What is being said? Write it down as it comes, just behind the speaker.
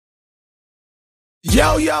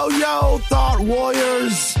Yo, yo, yo, Thought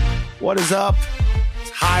Warriors. What is up?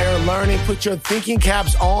 It's Higher Learning. Put your thinking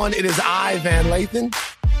caps on. It is I, Van Lathan.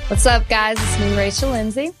 What's up, guys? It's me, Rachel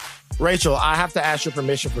Lindsay. Rachel, I have to ask your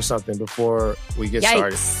permission for something before we get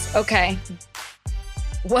started. Okay.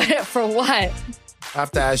 What? For what? I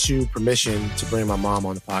have to ask you permission to bring my mom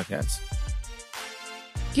on the podcast.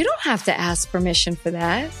 You don't have to ask permission for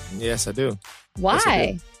that. Yes, I do. Why? Yes,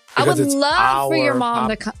 I do. I would love for your our mom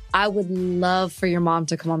to come. I would love for your mom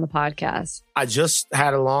to come on the podcast. I just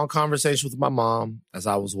had a long conversation with my mom as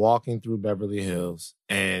I was walking through Beverly Hills,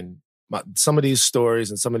 and some of these stories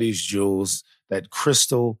and some of these jewels that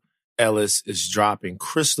Crystal Ellis is dropping.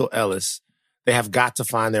 Crystal Ellis, they have got to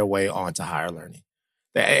find their way onto Higher Learning.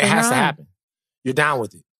 It has to happen. You're down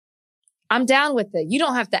with it. I'm down with it. You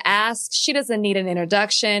don't have to ask. She doesn't need an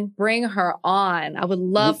introduction. Bring her on. I would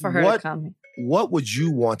love for her to come. What would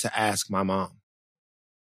you want to ask my mom?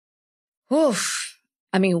 Oof.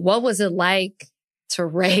 I mean, what was it like to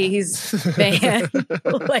raise Van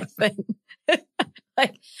Lathan?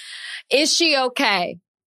 Like, is she okay?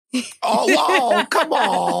 Oh, come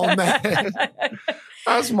on, man.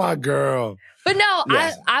 That's my girl. But no,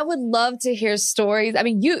 Yes. I would love to hear stories. I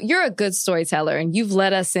mean, you're a good storyteller, and you've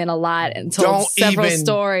let us in a lot and told several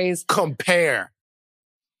stories. Compare.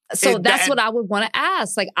 So that's what I would want to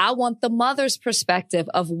ask. Like, I want the mother's perspective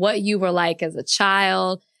of what you were like as a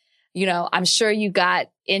child. You know, I'm sure you got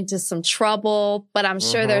into some trouble, but I'm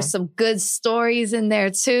sure there's some good stories in there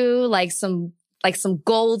too, like some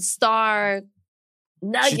gold star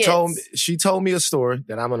nuggets. She told me a story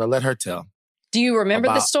that I'm going to let her tell. Do you remember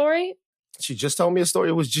the story? She just told me a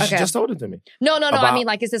story. She just told it to me. No. I mean,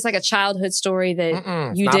 like, is this like a childhood story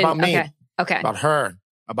that you not did? About me. Okay. About her.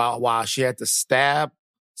 About why she had to stab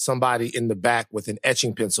somebody in the back with an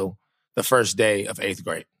etching pencil the first day of 8th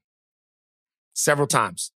grade. Several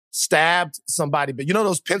times. Stabbed somebody. But you know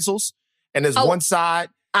those pencils? And there's one side.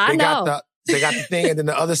 They got the thing. And then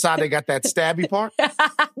the other side, they got that stabby part.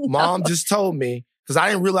 Mom just told me, because I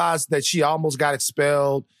didn't realize that she almost got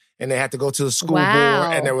expelled and they had to go to the school board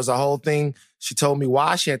and there was a whole thing. She told me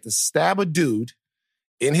why she had to stab a dude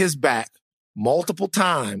in his back multiple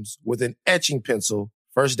times with an etching pencil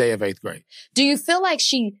first day of 8th grade. Do you feel like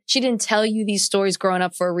she didn't tell you these stories growing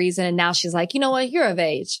up for a reason and now she's like, you know what, you're of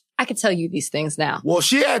age. I can tell you these things now. Well,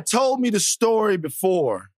 she had told me the story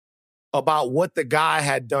before about what the guy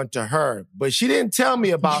had done to her, but she didn't tell me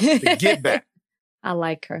about the get back. I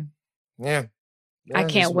like her. Yeah. I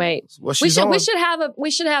can't wait. Well, we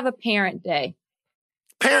should have a parent day.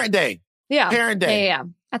 Parent day. Yeah. Parent day. Yeah.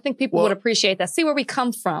 I think people would appreciate that. See where we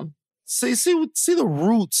come from. See the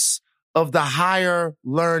roots of the higher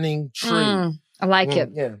learning tree. I like it.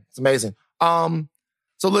 Yeah, it's amazing. So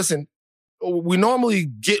listen, we normally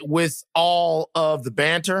get with all of the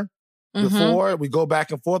banter before we go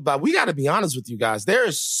back and forth, but we got to be honest with you guys. There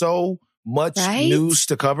is so much news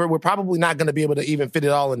to cover. We're probably not going to be able to even fit it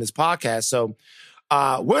all in this podcast. So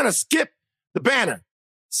we're going to skip the banner.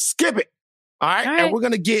 Skip it. All right. And we're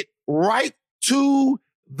going to get right to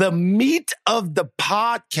the meat of the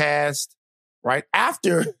podcast right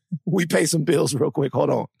after we pay some bills real quick.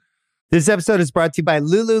 Hold on. This episode is brought to you by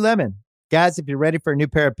Lululemon. Guys, if you're ready for a new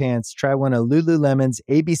pair of pants, try one of Lululemon's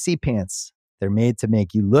ABC pants. They're made to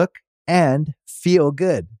make you look and feel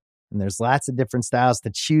good. And there's lots of different styles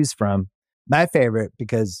to choose from. My favorite,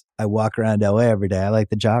 because I walk around LA every day, I like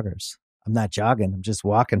the joggers. I'm not jogging, I'm just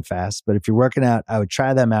walking fast. But if you're working out, I would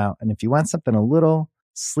try them out. And if you want something a little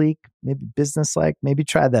sleek, maybe business-like, maybe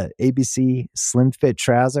try the ABC Slim Fit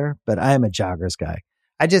trouser. But I am a joggers guy.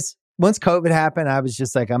 Once COVID happened, I was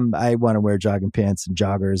just like, I want to wear jogging pants and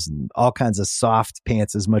joggers and all kinds of soft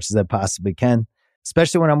pants as much as I possibly can,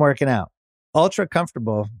 especially when I'm working out. Ultra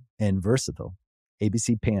comfortable and versatile.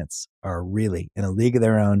 ABC pants are really in a league of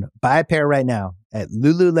their own. Buy a pair right now at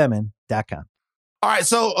Lululemon.com. All right.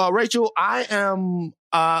 So, Rachel, I am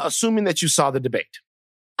assuming that you saw the debate.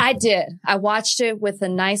 I did. I watched it with a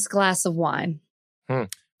nice glass of wine.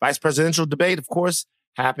 Vice presidential debate, of course,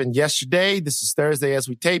 happened yesterday. This is Thursday as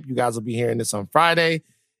we tape. You guys will be hearing this on Friday.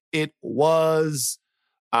 It was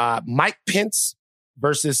Mike Pence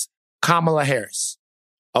versus Kamala Harris.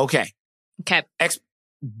 Okay.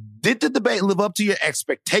 Did the debate live up to your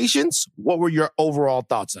expectations? What were your overall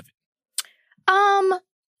thoughts of it?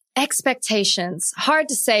 Expectations. Hard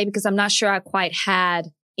to say because I'm not sure I quite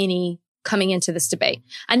had any coming into this debate.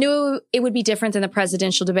 I knew it would be different than the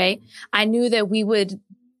presidential debate. I knew that we would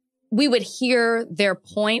hear their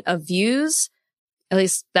point of views. At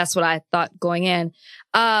least that's what I thought going in.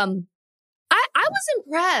 I was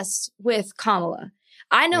impressed with Kamala.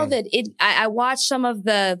 I know that I watched some of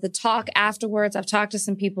the talk afterwards. I've talked to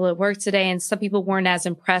some people at work today, and some people weren't as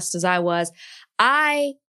impressed as I was.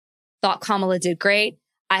 I thought Kamala did great.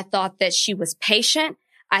 I thought that she was patient.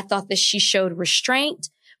 I thought that she showed restraint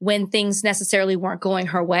when things necessarily weren't going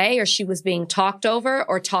her way, or she was being talked over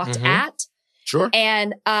or talked at. Sure.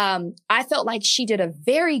 And I felt like she did a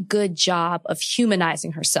very good job of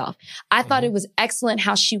humanizing herself. I thought it was excellent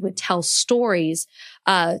how she would tell stories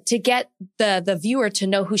to get the viewer to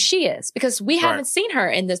know who she is, because we haven't seen her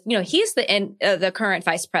in this. You know, he's the current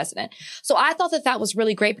vice president. So I thought that was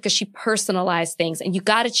really great because she personalized things, and you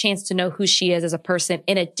got a chance to know who she is as a person,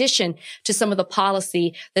 in addition to some of the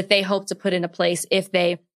policy that they hope to put into place if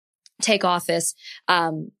they take office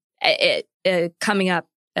coming up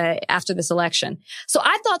after this election. So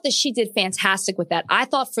I thought that she did fantastic with that. I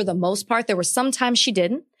thought for the most part, there were some times she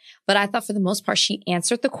didn't, but I thought for the most part, she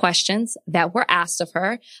answered the questions that were asked of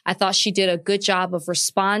her. I thought she did a good job of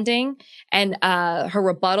responding, and her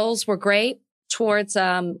rebuttals were great towards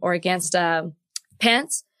or against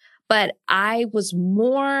Pence. But I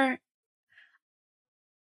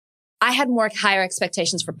had more higher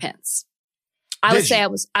expectations for Pence. I would say I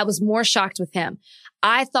was more shocked with him.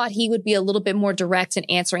 I thought he would be a little bit more direct in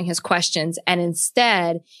answering his questions. And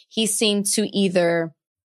instead, he seemed to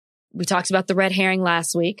we talked about the red herring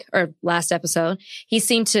last episode. He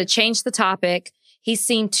seemed to change the topic. He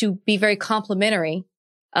seemed to be very complimentary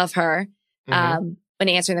of her when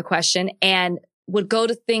answering the question, and would go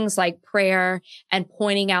to things like prayer and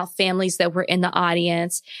pointing out families that were in the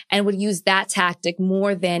audience, and would use that tactic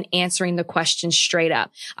more than answering the question straight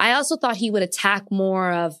up. I also thought he would attack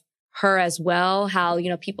more of her as well. How,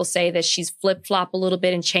 people say that she's flip-flop a little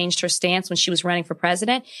bit and changed her stance when she was running for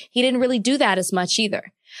president. He didn't really do that as much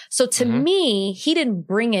either. So to me, he didn't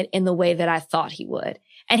bring it in the way that I thought he would.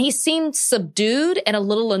 And he seemed subdued and a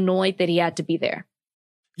little annoyed that he had to be there.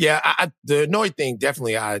 Yeah, the annoyed thing,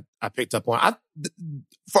 definitely I picked up on.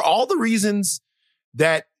 For all the reasons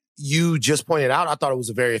that you just pointed out, I thought it was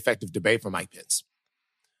a very effective debate for Mike Pence.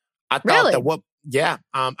 I thought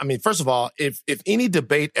that first of all, if any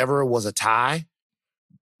debate ever was a tie,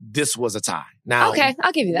 this was a tie. Now, okay,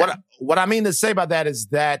 I'll give you that. What I mean to say by that is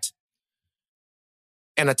that,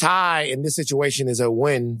 and a tie in this situation is a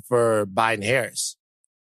win for Biden-Harris,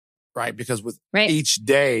 right? Because with each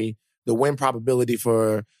day, the win probability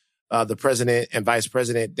for the president and vice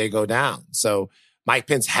president, they go down. So Mike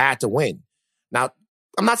Pence had to win. Now,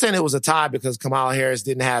 I'm not saying it was a tie because Kamala Harris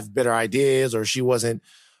didn't have better ideas or she wasn't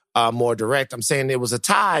more direct. I'm saying it was a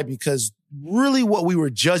tie because really what we were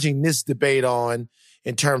judging this debate on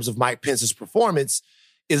in terms of Mike Pence's performance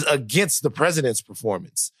is against the president's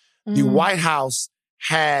performance. The White House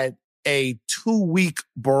had a 2-week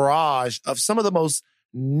barrage of some of the most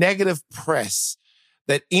negative press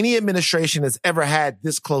that any administration has ever had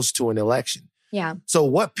this close to an election. Yeah. So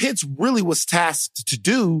what Pence really was tasked to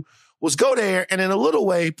do was go there and in a little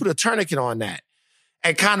way put a tourniquet on that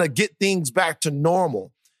and kind of get things back to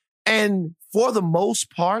normal. And for the most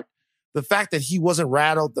part, the fact that he wasn't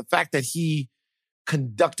rattled, the fact that he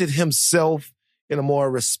conducted himself in a more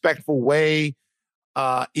respectful way,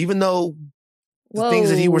 even though the things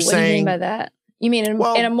that he was saying. What do you mean by that? You mean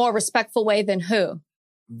in a more respectful way than who?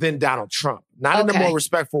 Than Donald Trump. Not in a more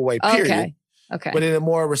respectful way, period. Okay. But in a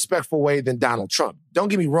more respectful way than Donald Trump. Don't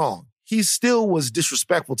get me wrong. He still was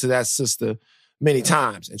disrespectful to that sister many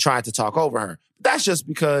times and tried to talk over her. But that's just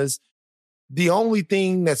because the only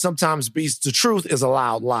thing that sometimes beats the truth is a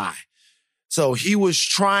loud lie. So he was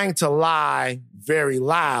trying to lie very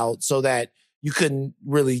loud so that you couldn't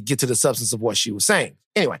really get to the substance of what she was saying.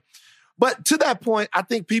 Anyway, but to that point, I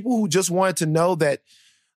think people who just wanted to know that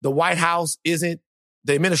the White House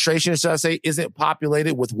the administration, should I say, isn't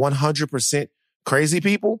populated with 100% crazy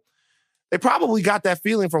people, they probably got that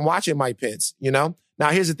feeling from watching Mike Pence, Now,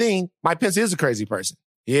 here's the thing. Mike Pence is a crazy person.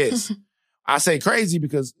 He is. I say crazy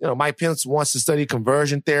because, Mike Pence wants to study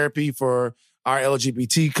conversion therapy for our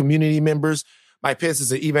LGBT community members. Mike Pence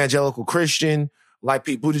is an evangelical Christian, like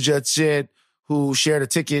Pete Buttigieg said, who shared a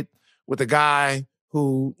ticket with a guy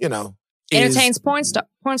who, entertains porn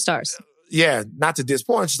stars. Yeah, not to diss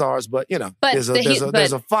porn stars, but But there's a fine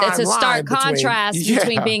line. It's a stark contrast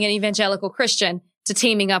between Yeah. being an evangelical Christian to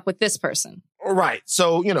teaming up with this person. Right.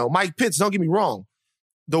 So, Mike Pence, don't get me wrong.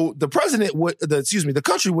 The president the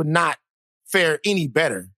country would not fare any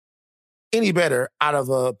better out of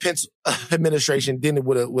a Pence administration than it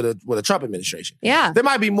would a Trump administration. Yeah. There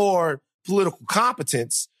might be more political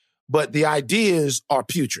competence, but the ideas are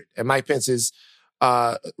putrid. And Mike Pence is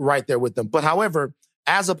right there with them. But however,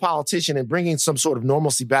 as a politician and bringing some sort of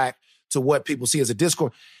normalcy back to what people see as a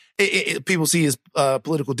discourse, people see as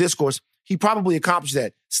political discourse, he probably accomplished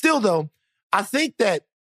that. Still, though, I think that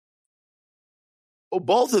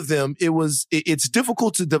both of them, it's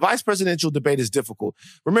difficult the vice presidential debate is difficult.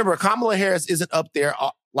 Remember, Kamala Harris isn't up there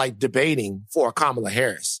like debating for Kamala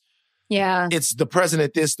Harris. Yeah. It's the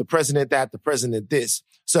president this, the president that, the president this.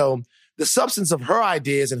 So the substance of her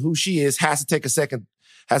ideas and who she is has to take a second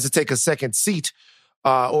seat,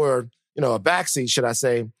 or, a backseat, should I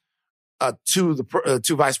say, to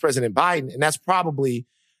Vice President Biden. And that's probably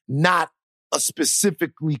not a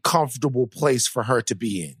specifically comfortable place for her to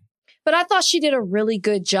be in. But I thought she did a really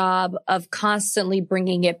good job of constantly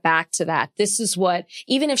bringing it back to that. This is what,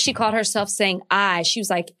 even if she called herself saying she was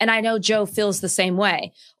like, and I know Joe feels the same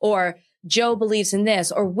way, or Joe believes in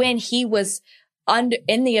this, or when he was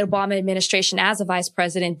in the Obama administration as a vice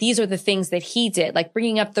president, these are the things that he did, like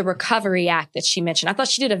bringing up the Recovery Act that she mentioned. I thought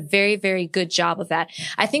she did a very, very good job of that.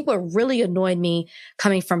 I think what really annoyed me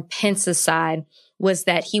coming from Pence's side was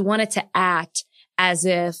that he wanted to act as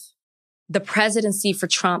if the presidency for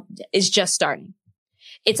Trump is just starting.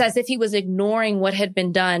 It's as if he was ignoring what had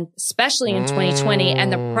been done, especially in 2020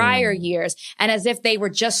 and the prior years, and as if they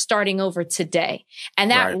were just starting over today.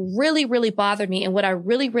 And that really, really bothered me. And what I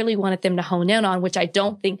really, really wanted them to hone in on, which I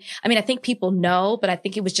think people know, but I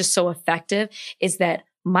think it was just so effective, is that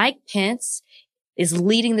Mike Pence is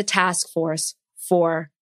leading the task force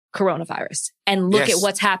for coronavirus. And look at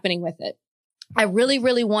what's happening with it. I really,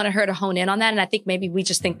 really wanted her to hone in on that. And I think maybe we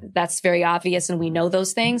just think that that's very obvious and we know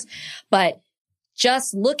those things. But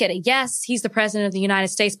just look at it. Yes, he's the president of the United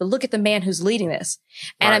States, but look at the man who's leading this.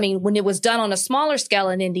 And I mean, when it was done on a smaller scale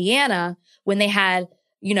in Indiana, when they had,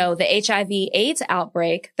 the HIV/AIDS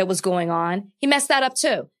outbreak that was going on, he messed that up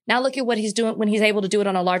too. Now look at what he's doing when he's able to do it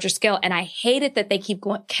on a larger scale. And I hated that they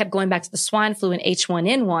kept going back to the swine flu and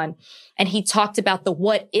H1N1. And he talked about the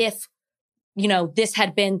what if, this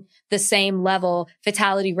had been the same level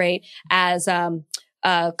fatality rate as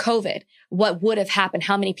COVID. What would have happened?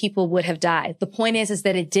 How many people would have died? The point is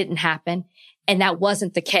that it didn't happen. And that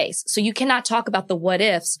wasn't the case. So you cannot talk about the what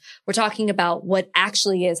ifs. We're talking about what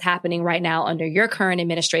actually is happening right now under your current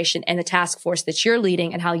administration and the task force that you're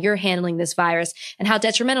leading and how you're handling this virus and how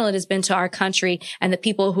detrimental it has been to our country and the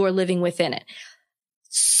people who are living within it.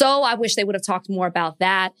 So I wish they would have talked more about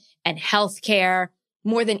that and healthcare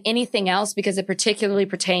more than anything else, because it particularly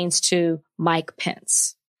pertains to Mike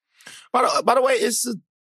Pence. By the way,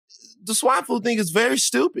 the swine flu thing is very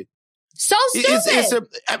stupid. So stupid.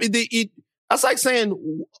 That's like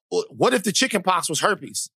saying, what if the chicken pox was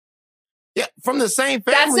herpes? Yeah, from the same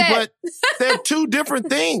family, but they're two different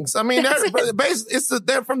things. I mean,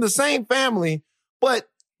 they're from the same family, but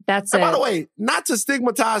that's it. By the way, not to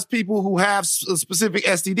stigmatize people who have specific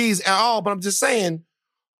STDs at all, but I'm just saying,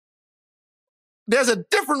 there's a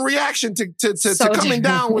different reaction to coming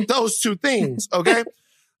down with those two things, okay?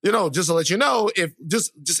 Just to let you know, if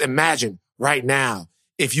just imagine right now,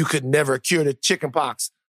 if you could never cure the chicken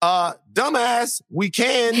pox. Dumbass, we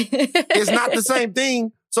can. It's not the same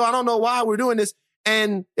thing. So I don't know why we're doing this.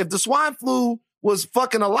 And if the swine flu was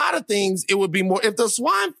fucking a lot of things, it would be more. If the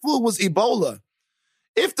swine flu was Ebola,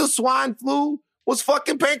 if the swine flu was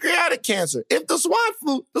fucking pancreatic cancer, if the swine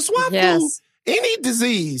flu, any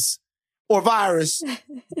disease or virus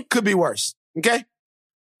could be worse. Okay?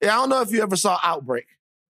 Yeah, I don't know if you ever saw Outbreak.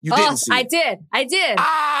 You didn't see it. I did.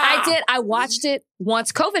 I watched it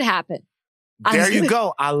once COVID happened. There you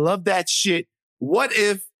go. I love that shit. What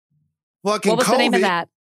if fucking what was COVID, the name of that?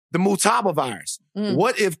 The Mutaba virus.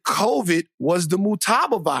 What if COVID was the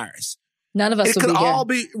Mutaba virus? None of us would be here. It could all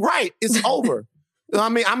be, right. It's over. I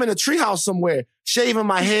mean, I'm in a treehouse somewhere, shaving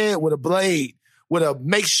my head with a blade, with a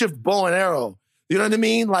makeshift bow and arrow. You know what I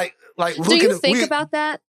mean? Like. Do you think about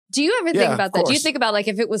that? Do you ever think about that? Do you think about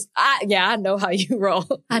if it was, I know how you roll.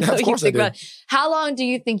 I know you think about it. How long do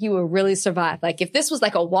you think you will really survive? Like if this was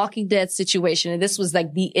like a Walking Dead situation and this was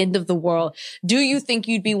like the end of the world, do you think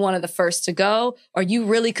you'd be one of the first to go, or you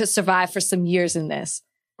really could survive for some years in this?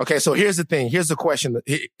 Okay. So here's the thing. Here's the question.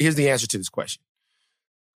 Here's the answer to this question.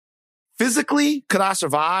 Physically, could I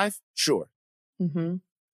survive? Sure. Mm-hmm.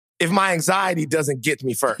 If my anxiety doesn't get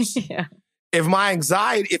me first. Yeah. If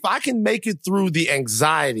I can make it through the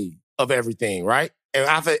anxiety of everything, right? And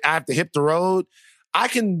I have to hit the road, I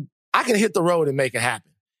can hit the road and make it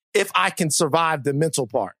happen. If I can survive the mental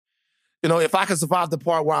part. If I can survive the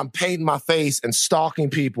part where I'm painting my face and stalking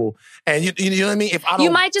people, and you know what I mean? If I don't,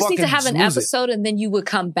 you might just need to have an episode and then you would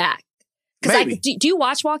come back. Because do you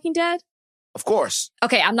watch Walking Dead? Of course.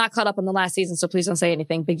 Okay, I'm not caught up on the last season, so please don't say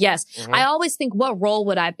anything. But yes, I always think, what role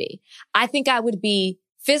would I be? I think I would be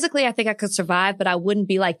physically, I think I could survive, but I wouldn't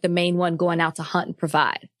be like the main one going out to hunt and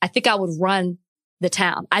provide. I think I would run the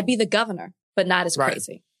town. I'd be the governor, but not as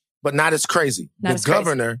crazy. but not as crazy. The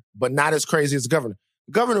governor, but not as crazy as the governor.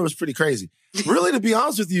 The governor was pretty crazy. Really, to be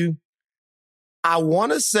honest with you, I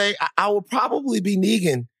want to say I will probably be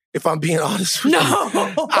Negan if I'm being honest with you.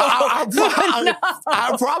 I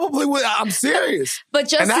probably would. I'm serious. But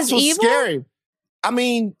just and that's as what's evil? Scary. I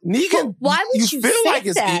mean, Negan, why would you feel say like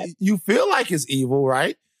that? You feel like it's evil,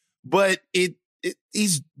 right? But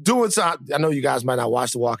he's doing something. I know you guys might not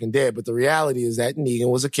watch The Walking Dead, but the reality is that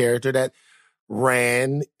Negan was a character that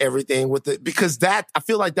ran everything with it. Because I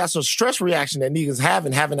feel like that's a stress reaction that Negan's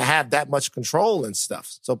having to have that much control and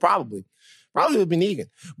stuff. So probably would be Negan.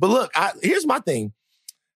 But look, here's my thing.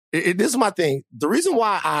 This is my thing. The reason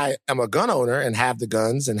why I am a gun owner and have the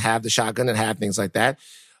guns and have the shotgun and have things like that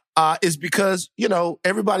is because,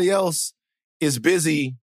 everybody else is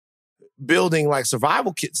busy building like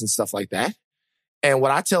survival kits and stuff like that. And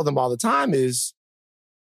what I tell them all the time is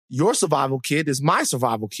your survival kit is my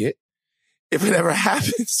survival kit if it ever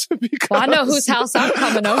happens. Well, I know whose house I'm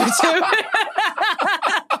coming over to.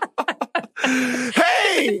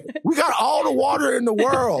 Hey, we got all the water in the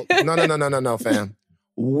world. No, fam.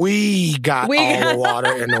 We got all the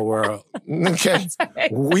water in the world. Okay?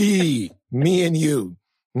 Right. Me and you.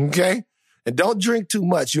 Okay? And don't drink too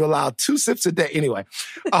much. You allow 2 sips a day. Anyway.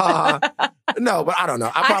 No, but I don't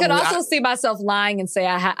know. I could also see myself lying and say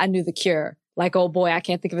I knew the cure. Like, oh boy, I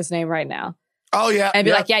can't think of his name right now. Oh, yeah. And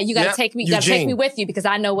be like, yeah, you got to take me. You got to take me with you because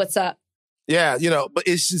I know what's up. Yeah, but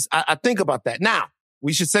it's just, I think about that. Now,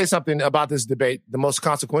 we should say something about this debate. The most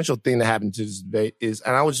consequential thing that happened to this debate is,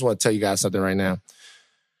 and I just want to tell you guys something right now.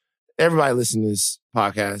 Everybody listening to this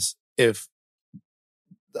podcast, if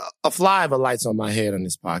a fly of a light's on my head on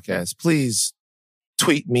this podcast, please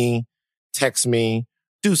tweet me, text me,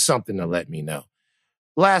 do something to let me know.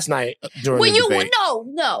 Last night during the debate.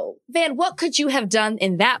 No. Van, what could you have done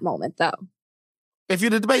in that moment, though? If you're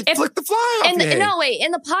the debate, flick the fly off your head. No, wait.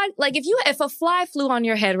 In the pod, like if a fly flew on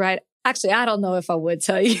your head, right? Actually, I don't know if I would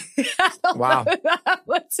tell you. Wow. But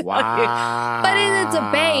in a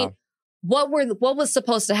debate, what was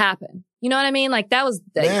supposed to happen? You know what I mean? Like there was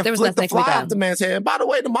nothing the to be fly done. off the man's head. And by the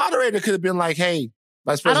way, the moderator could have been like, "Hey,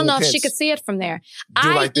 Vice President I don't know Pence, if she could see it from there.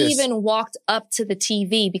 like this." Even walked up to the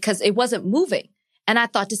TV because it wasn't moving. And I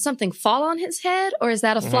thought, did something fall on his head or is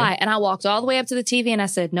that a fly? And I walked all the way up to the TV and I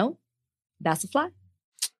said, no, that's a fly.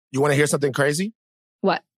 You want to hear something crazy?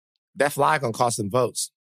 What? That fly gonna cost them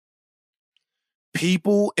votes.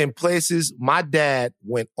 People in places, my dad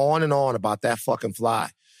went on and on about that fucking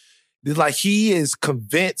fly. It's like he is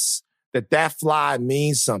convinced that fly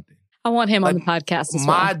means something. I want him on the podcast as well.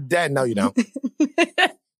 My dad, no, you don't.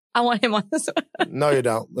 I want him on this one. No, you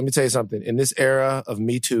don't. Let me tell you something. In this era of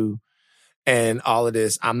Me Too and all of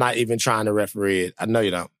this, I'm not even trying to referee it. I know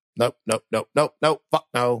you don't. Nope. Fuck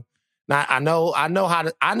no. Now, I know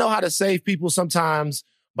how to save people sometimes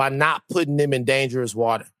by not putting them in dangerous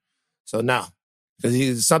water. So no,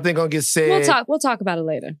 because something gonna get said. We'll talk about it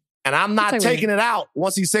later. And I'm not taking it out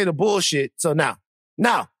once he say the bullshit. So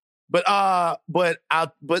no. But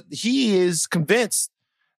he is convinced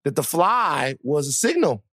that the fly was a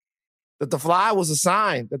signal, that the fly was a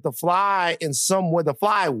sign, that the fly in some way, the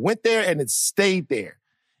fly went there and it stayed there.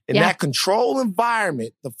 In that control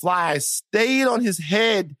environment, the fly stayed on his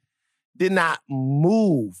head, did not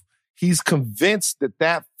move. He's convinced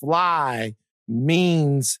that fly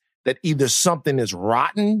means that either something is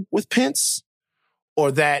rotten with Pence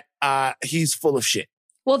or that he's full of shit.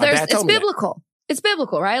 Well, it's biblical. It's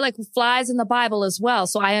biblical, right? Like flies in the Bible as well.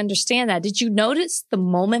 So I understand that. Did you notice the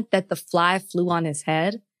moment that the fly flew on his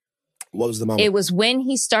head? What was the moment? It was when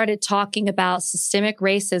he started talking about systemic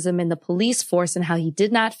racism in the police force and how he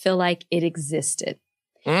did not feel like it existed.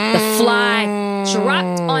 The fly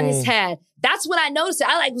dropped on his head. That's what I noticed.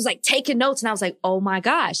 I was taking notes and I was like, oh my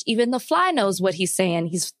gosh, even the fly knows what he's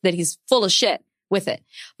saying. That he's full of shit with it.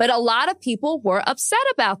 But a lot of people were upset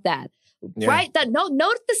about that. Yeah. Right?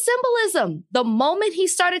 Note the symbolism. The moment he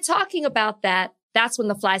started talking about that, that's when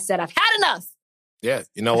the fly said, I've had enough. Yeah.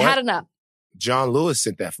 You know what? I've had enough. John Lewis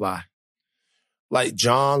sent that fly. Like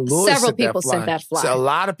John Lewis Several people sent that fly. So a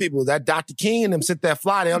lot of people, that Dr. King and them sent that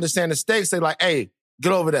fly. They understand the stakes. They like, hey,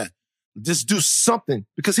 get over that. Just do something.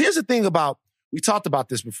 Because here's the thing we talked about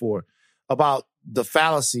this before, about the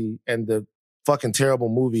fallacy and the fucking terrible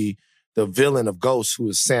movie, the villain of Ghost, who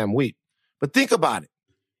is Sam Wheat. But think about it.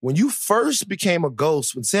 When you first became a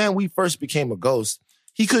ghost, when Sam Wheat first became a ghost,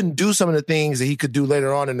 he couldn't do some of the things that he could do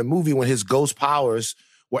later on in the movie when his ghost powers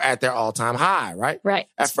were at their all-time high, right? Right.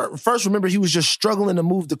 At first, remember, he was just struggling to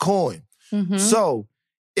move the coin. Mm-hmm. So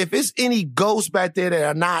if it's any ghosts back there that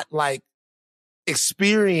are not like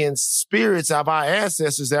experienced spirits of our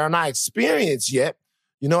ancestors that are not experienced yet,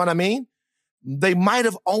 you know what I mean? they might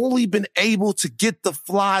have only been able to get the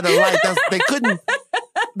fly to light.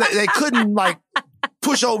 They couldn't like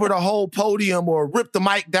push over the whole podium or rip the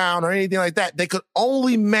mic down or anything like that. They could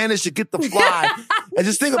only manage to get the fly. And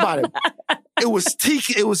just think about it. It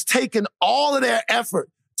was taking all of their effort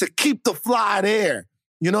to keep the fly there.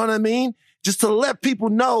 You know what I mean? Just to let people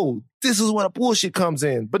know this is where the bullshit comes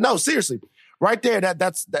in. But no, seriously, right there,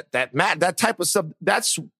 that type of stuff,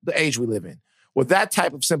 that's the age we live in. Well, that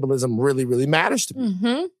type of symbolism really, really matters to me.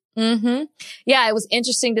 Mm-hmm. Mm-hmm. Yeah, it was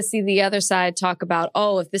interesting to see the other side talk about,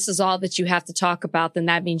 oh, if this is all that you have to talk about, then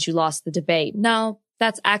that means you lost the debate. No,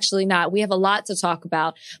 that's actually not. We have a lot to talk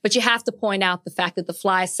about, but you have to point out the fact that the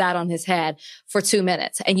fly sat on his head for 2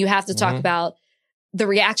 minutes, and you have to talk about the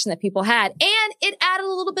reaction that people had, and it added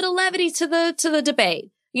a little bit of levity to the debate.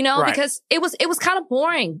 You know, because it was kind of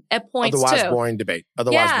boring at points Otherwise too. Boring debate.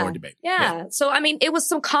 Yeah. So, I mean, it was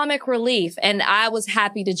some comic relief, and I was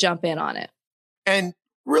happy to jump in on it. And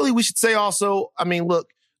really, we should say also, I mean,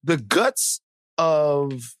 look, the guts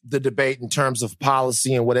of the debate in terms of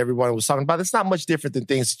policy and what everyone was talking about, it's not much different than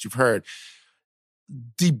things that you've heard.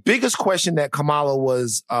 The biggest question that Kamala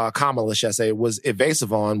was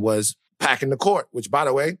evasive on was packing the court, which, by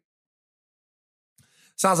the way,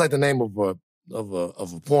 sounds like the name of a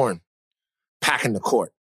porn, packing the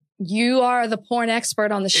court. You are the porn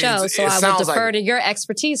expert on the show, so I will defer to your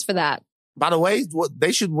expertise for that. By the way,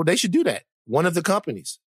 they should do that. One of the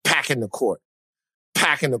companies, packing the court.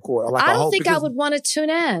 Like I don't think I would want to tune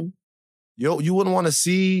in. You wouldn't want to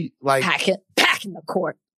see like packing the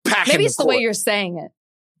court. Maybe it's the way you're saying it.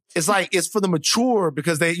 It's like, it's for the mature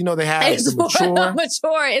because they have it's the mature.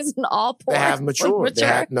 Mature isn't all porn. They have mature. They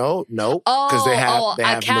have, no. Because they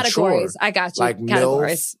have categories. Mature, I got you. Like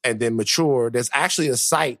categories. MILF and then mature. There's actually a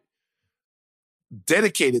site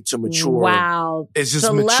dedicated to mature. Wow. It's just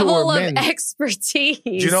the mature level men. of expertise.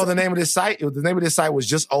 Do you know the name of this site? The name of this site was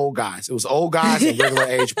just old guys. It was old guys and regular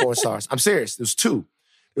age porn stars. I'm serious. There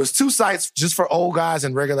was two sites just for old guys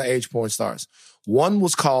and regular age porn stars. One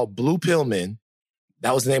was called Blue Pill Men.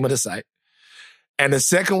 That was the name of the site. And the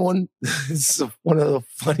second one is one of the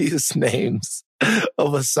funniest names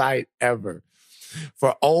of a site ever.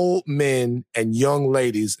 For old men and young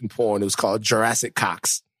ladies in porn, it was called Jurassic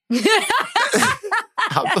Cocks.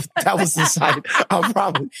 That was the site.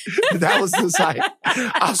 That was the site.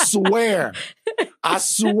 I swear.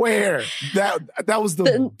 That was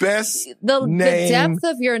the best name. The depth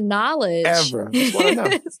of your knowledge. Ever.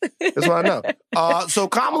 That's what I know. So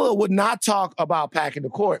Kamala would not talk about packing the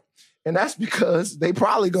court. And that's because they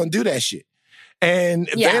probably going to do that shit. And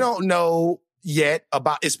if they don't know yet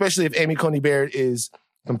about, especially if Amy Coney Barrett is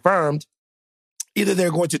confirmed, either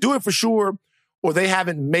they're going to do it for sure, or they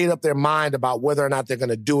haven't made up their mind about whether or not they're going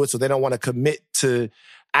to do it, so they don't want to commit to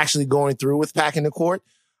actually going through with packing the court,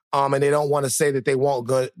 and they don't want to say that they won't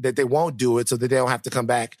do it, so that they don't have to come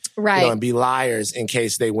back and be liars in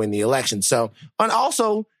case they win the election. So, and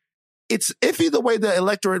also, it's iffy the way the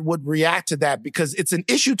electorate would react to that, because it's an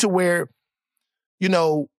issue to where,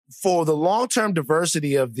 for the long-term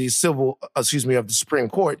diversity of the of the Supreme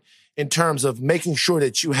Court, in terms of making sure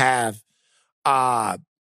that you have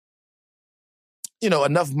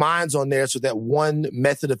enough minds on there so that one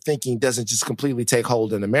method of thinking doesn't just completely take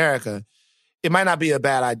hold in America, it might not be a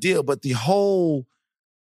bad idea, but the whole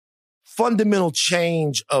fundamental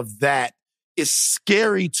change of that is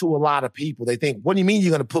scary to a lot of people. They think, what do you mean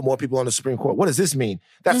you're going to put more people on the Supreme Court? What does this mean?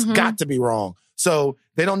 That's got to be wrong. So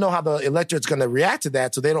they don't know how the electorate's going to react to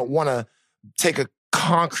that, so they don't want to take a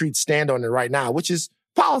concrete stand on it right now, which is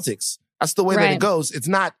politics. That's the way that it goes. It's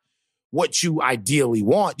not what you ideally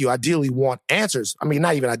want. You ideally want answers. I mean,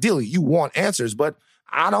 not even ideally. You want answers, but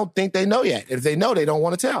I don't think they know yet. If they know, they don't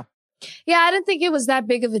want to tell. Yeah, I didn't think it was that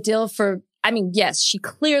big of a deal yes, she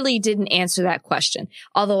clearly didn't answer that question.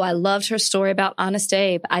 Although I loved her story about Honest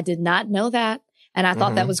Abe. I did not know that. And I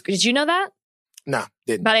thought that was, did you know that? No,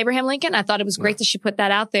 didn't. About Abraham Lincoln? I thought it was great that she put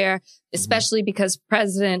that out there, especially because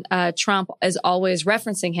President Trump is always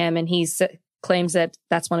referencing him, and he claims that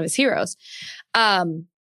that's one of his heroes.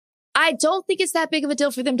 I don't think it's that big of a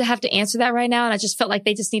deal for them to have to answer that right now. And I just felt like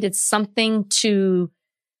they just needed something to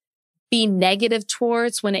be negative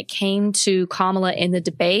towards when it came to Kamala in the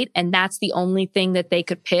debate. And that's the only thing that they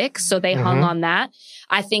could pick. So they hung on that.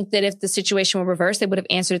 I think that if the situation were reversed, they would have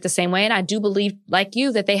answered it the same way. And I do believe, like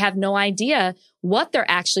you, that they have no idea what they're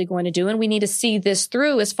actually going to do. And we need to see this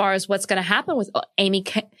through as far as what's going to happen with Amy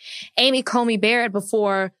Coney Barrett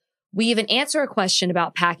before we even answer a question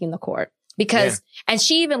about packing the court. Because, and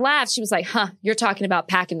she even laughed. She was like, you're talking about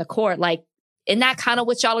packing the court. Like, isn't that kind of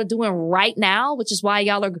what y'all are doing right now? Which is why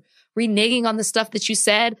y'all are reneging on the stuff that you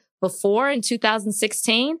said before in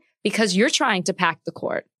 2016. because you're trying to pack the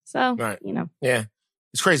court. So, right. Yeah.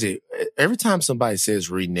 It's crazy. Every time somebody says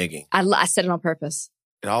reneging. I said it on purpose.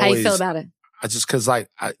 How do you feel about it? Because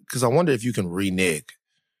I wonder if you can renege.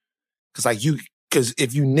 Because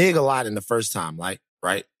if you nig a lot in the first time, like,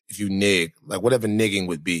 right? If you nig, like whatever nigging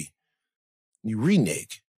would be, you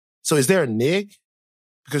renege. So is there a nig?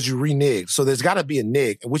 Because you renege. So there's got to be a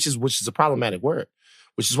nig, which is a problematic word,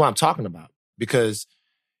 which is what I'm talking about. Because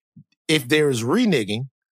if there is reneging,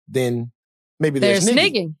 then maybe there's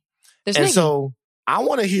nigging. There's and nigging. So I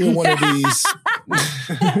want to hear one of these.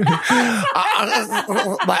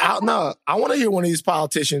 I want to hear one of these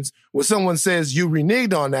politicians when someone says you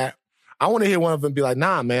reneged on that. I want to hear one of them be like,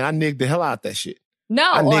 nah, man, I nigged the hell out of that shit. No,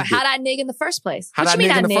 or how'd I nig in the first place? How'd I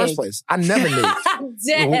nig in the first place? I never nigged.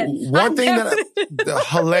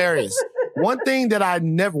 Hilarious. One thing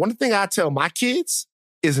I tell my kids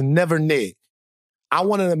is never nig. I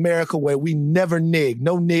want an America where we never nig.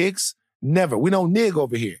 No nigs, never. We don't nig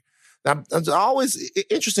over here. I'm always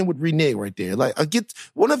interested with renege right there. Like, I get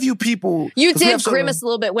one of you people. You did grimace a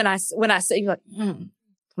little bit when I said, you're like,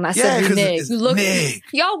 when I said renege. You look,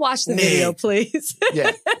 y'all watch the video, please.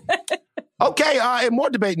 Yeah. Okay, in more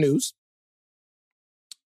debate news,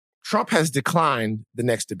 Trump has declined the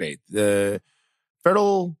next debate. The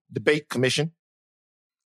Federal Debate Commission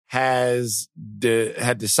had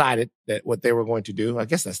decided that what they were going to do, I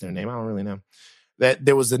guess that's their name, I don't really know, that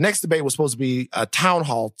there was the next debate was supposed to be a town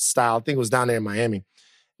hall style. I think it was down there in Miami.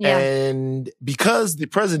 Yeah. And because the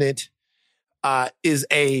president is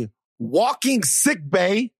a walking sick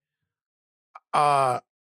bay, a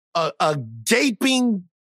gaping,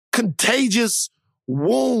 contagious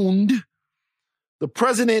wound, the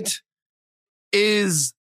president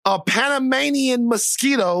is a Panamanian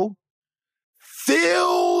mosquito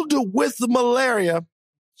filled with malaria.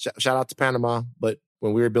 Shout out to Panama, but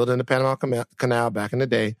when we were building the Panama Canal back in the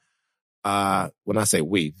day, when I say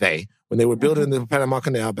when they were building the Panama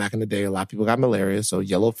Canal back in the day, a lot of people got malaria, so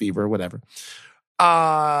yellow fever, whatever.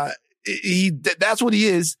 That's what he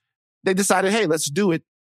is. They decided, hey, let's do it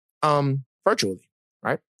virtually,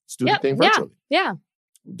 right? Let's do the thing virtually. Yeah.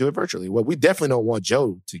 Do it virtually. Well, we definitely don't want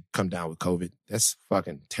Joe to come down with COVID. That's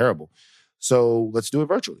fucking terrible. So let's do it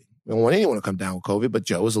virtually. We don't want anyone to come down with COVID, but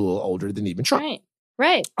Joe is a little older than even Trump.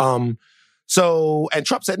 Right. So, and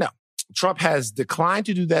Trump said no. Trump has declined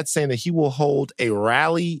to do that, saying that he will hold a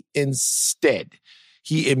rally instead.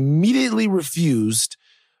 He immediately refused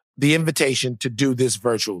the invitation to do this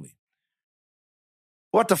virtually.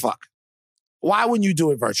 What the fuck? Why wouldn't you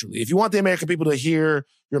do it virtually? If you want the American people to hear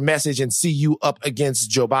your message and see you up against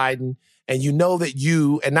Joe Biden, and you know that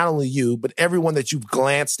you, and not only you, but everyone that you've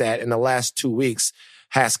glanced at in the last 2 weeks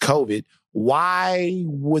has COVID, why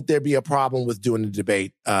would there be a problem with doing the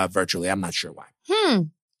debate virtually? I'm not sure why.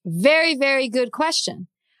 Very, very good question.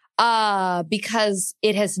 Because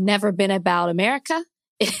it has never been about America.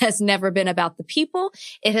 It has never been about the people.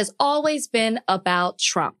 It has always been about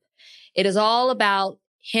Trump. It is all about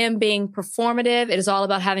him being performative. It is all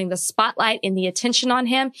about having the spotlight and the attention on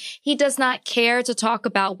him. He does not care to talk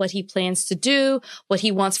about what he plans to do, what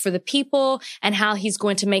he wants for the people, and how he's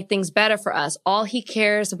going to make things better for us. All he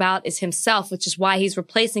cares about is himself, which is why he's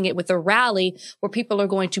replacing it with a rally where people are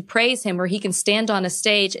going to praise him, where he can stand on a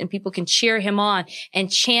stage and people can cheer him on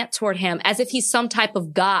and chant toward him as if he's some type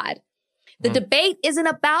of God. The debate isn't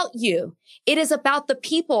about you. It is about the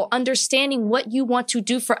people understanding what you want to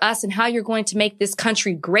do for us and how you're going to make this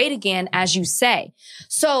country great again, as you say.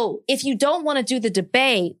 So if you don't want to do the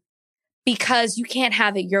debate because you can't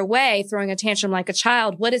have it your way, throwing a tantrum like a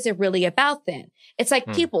child, what is it really about then? It's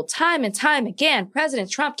like people time and time again, President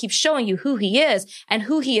Trump keeps showing you who he is and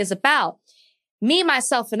who he is about. Me,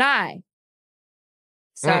 myself, and I.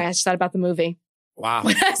 Sorry, I just thought about the movie. Wow.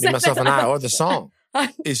 Me, myself, and I, or the song.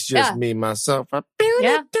 It's just me, myself.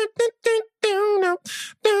 Yeah.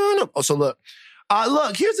 Oh, so look,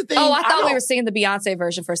 here's the thing. Oh, I thought we were singing the Beyonce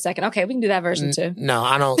version for a second. Okay, we can do that version too. No,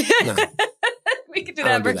 I don't. No. We can do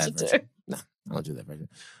that version too. No, I don't do that version.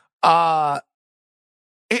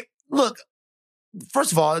 Look,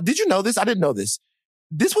 first of all, did you know this? I didn't know this.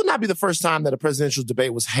 This would not be the first time that a presidential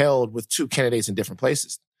debate was held with two candidates in different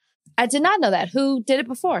places. I did not know that. Who did it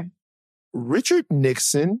before? Richard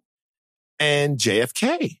Nixon and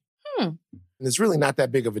JFK. And it's really not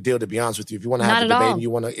that big of a deal, to be honest with you. If you want to have a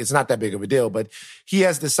debate, it's not that big of a deal. But he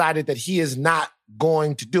has decided that he is not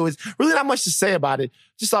going to do it. It's really not much to say about it.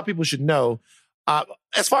 Just thought people should know.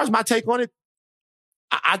 As far as my take on it,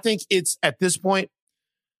 I think it's at this point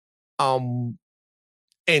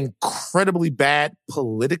incredibly bad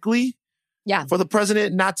politically. Yeah. For the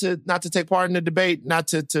president not to take part in the debate, he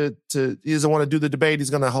doesn't want to do the debate. He's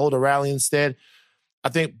going to hold a rally instead.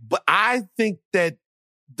 But I think that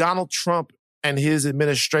Donald Trump and his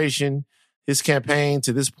administration, his campaign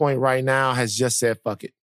to this point right now has just said, fuck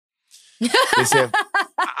it. They said,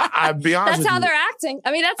 I'll be honest with you. That's how they're acting.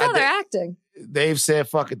 I mean, that's how they're acting. They've said,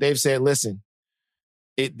 fuck it. They've said, listen,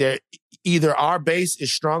 either our base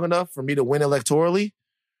is strong enough for me to win electorally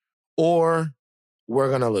or we're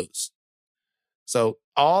going to lose. So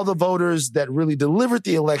all the voters that really delivered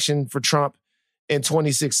the election for Trump in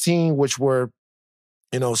 2016, which were,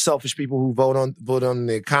 selfish people who vote on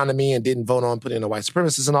the economy and didn't vote on putting a white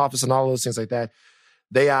supremacist in office and all those things like that.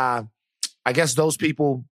 They, I guess those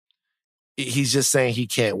people, he's just saying he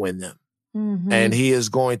can't win them. Mm-hmm. And he is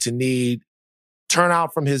going to need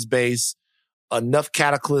turnout from his base, enough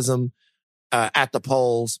cataclysm at the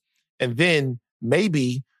polls, and then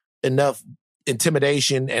maybe enough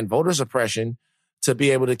intimidation and voter suppression to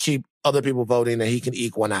be able to keep other people voting and he can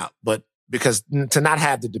eke one out. But because to not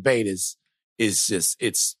have the debate is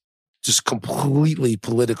just completely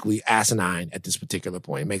politically asinine at this particular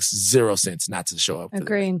point. It makes zero sense not to show up.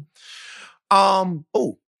 Agreed.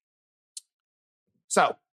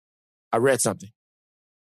 So I read something.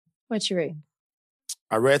 What you read?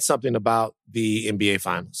 I read something about the NBA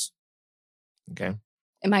Finals. Okay.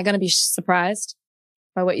 Am I going to be surprised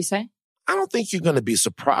by what you say? I don't think you're going to be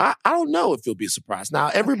surprised. I don't know if you'll be surprised. Now,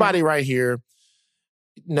 everybody right here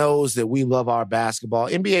knows that we love our basketball.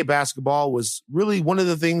 NBA basketball was really one of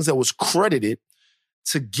the things that was credited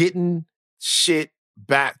to getting shit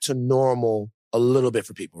back to normal a little bit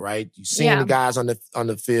for people, right? You seeing the guys on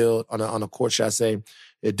the field, on the court, should I say,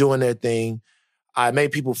 they're doing their thing. I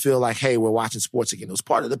made people feel like, hey, we're watching sports again. It was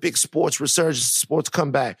part of the big sports resurgence. Sports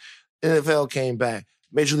come back. NFL came back.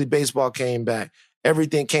 Major League Baseball came back.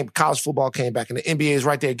 Everything came. College football came back. And the NBA is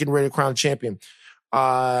right there getting ready to crown a champion.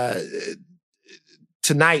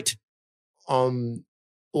 Tonight,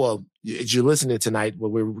 as you're listening tonight,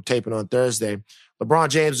 what we're taping on Thursday, LeBron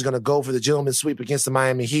James is going to go for the gentleman's sweep against the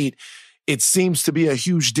Miami Heat. It seems to be a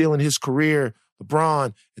huge deal in his career.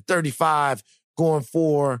 LeBron, at 35, going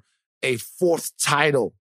for a fourth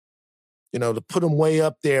title, to put him way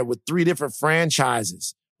up there with 3 different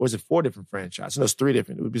franchises. Or is it 4 different franchises? No, it's 3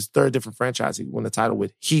 different. It would be his 3rd different franchise. He won the title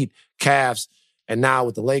with Heat, Cavs, and now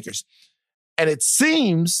with the Lakers. And it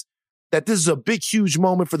seems that this is a big, huge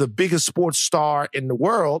moment for the biggest sports star in the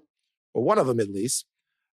world, or one of them at least.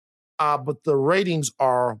 But the ratings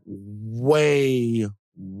are way,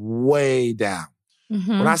 way down.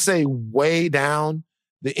 Mm-hmm. When I say way down,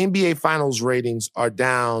 the NBA Finals ratings are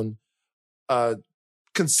down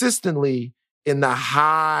consistently in the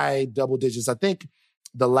high double digits. I think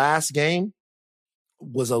the last game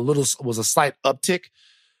was a slight uptick,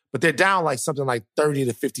 but they're down like something like 30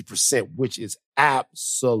 to 50%, which is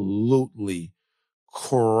absolutely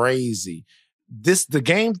crazy. The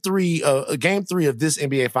game three of this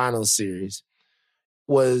NBA Finals series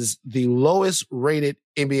was the lowest rated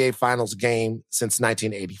NBA Finals game since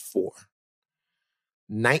 1984.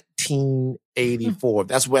 1984.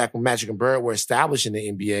 That's where Magic and Bird were establishing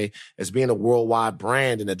the NBA as being a worldwide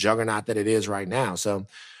brand and a juggernaut that it is right now. So,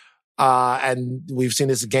 and we've seen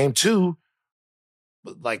this in game 2.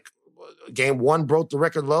 Like, game 1 broke the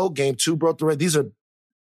record low. Game 2 broke the record.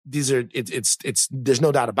 It's there's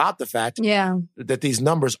no doubt about the fact that these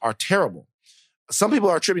numbers are terrible. Some people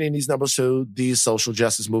are attributing these numbers to these social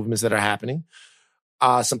justice movements that are happening.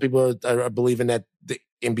 Some people are believing that the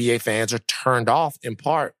NBA fans are turned off in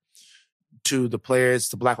part to the players,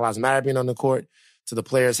 to Black Lives Matter being on the court, to the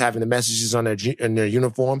players having the messages on their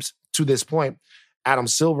uniforms. To this point, Adam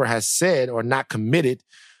Silver has said, or not committed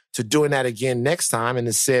to doing that again next time, and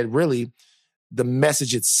has said really the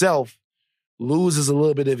message itself loses a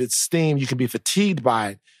little bit of its steam. You can be fatigued by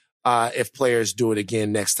it if players do it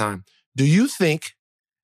again next time. Do you think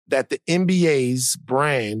that the NBA's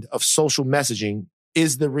brand of social messaging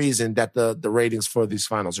is the reason that the ratings for these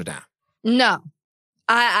finals are down? No,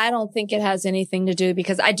 I don't think it has anything to do,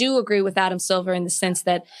 because I do agree with Adam Silver in the sense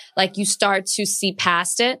that, like, you start to see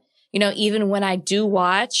past it. Even when I do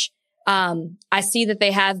watch, I see that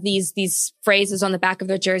they have these phrases on the back of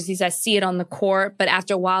their jerseys. I see it on the court, but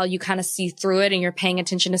after a while you kind of see through it and you're paying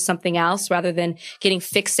attention to something else rather than getting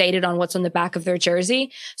fixated on what's on the back of their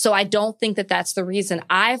jersey. So I don't think that that's the reason.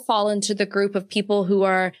 I fall into the group of people who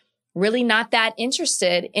are really not that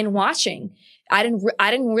interested in watching. I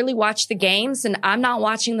didn't really watch the games, and I'm not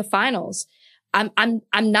watching the finals. I'm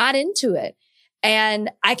not into it. And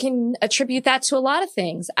I can attribute that to a lot of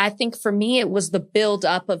things. I think for me, it was the build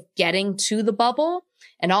up of getting to the bubble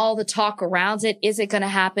and all the talk around it. Is it going to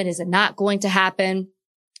happen? Is it not going to happen?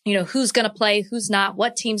 who's going to play, who's not,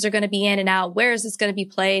 what teams are going to be in and out, where is this going to be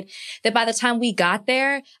played, that by the time we got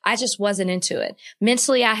there, I just wasn't into it.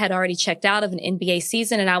 Mentally, I had already checked out of an NBA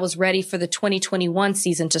season and I was ready for the 2021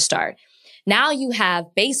 season to start. Now you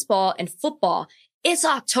have baseball and football. It's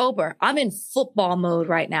October. I'm in football mode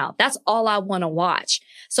right now. That's all I want to watch.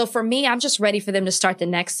 So for me, I'm just ready for them to start the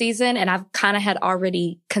next season. And I've kind of had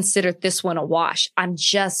already considered this one a wash. I'm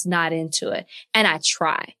just not into it. And I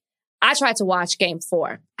tried to watch game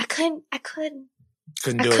 4. I couldn't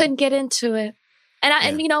get into it.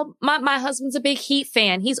 And my husband's a big Heat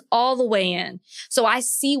fan. He's all the way in. So I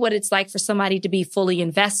see what it's like for somebody to be fully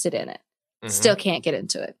invested in it. Mm-hmm. Still can't get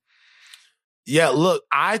into it. Yeah, look,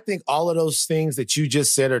 I think all of those things that you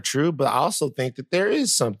just said are true, but I also think that there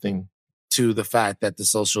is something to the fact that the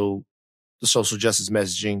social justice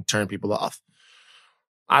messaging turned people off.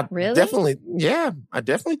 I definitely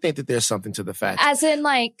think that there's something to the fact. As in,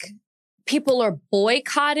 like, people are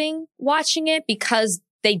boycotting watching it because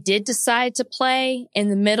they did decide to play in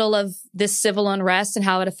the middle of this civil unrest and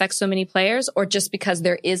how it affects so many players, or just because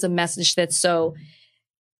there is a message that's so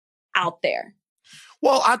out there?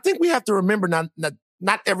 Well, I think we have to remember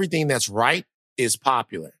not everything that's right is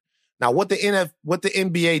popular. Now, what the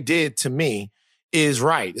NBA did to me is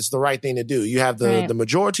right. It's the right thing to do. You have the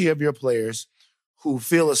majority of your players who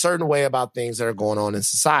feel a certain way about things that are going on in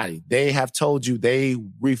society. They have told you they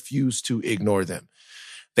refuse to ignore them.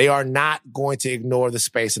 They are not going to ignore the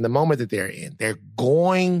space and the moment that they're in. They're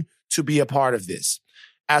going to be a part of this.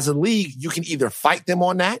 As a league, you can either fight them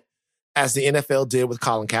on that, as the NFL did with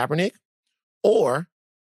Colin Kaepernick, or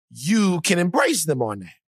you can embrace them on that.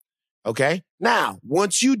 Okay? Now,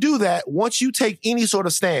 once you do that, once you take any sort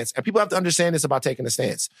of stance, and people have to understand this about taking a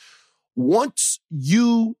stance. Once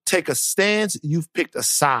you take a stance, you've picked a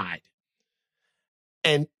side.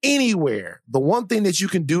 And anywhere, the one thing that you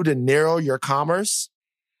can do to narrow your commerce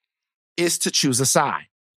is to choose a side.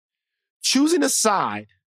 Choosing a side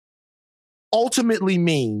ultimately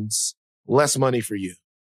means less money for you.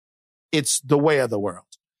 It's the way of the world.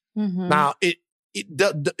 Mm-hmm. Now, it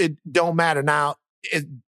don't matter. Now,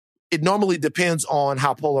 it normally depends on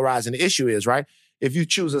how polarizing the issue is, right? If you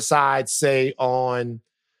choose a side, say on,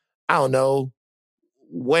 I don't know,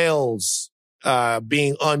 whales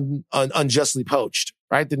being unjustly poached,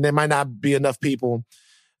 right? Then there might not be enough people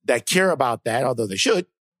that care about that, although they should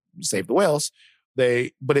save the whales.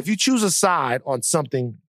 But if you choose a side on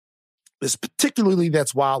something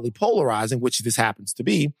that's wildly polarizing, which this happens to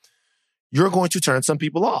be, you're going to turn some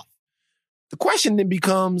people off. The question then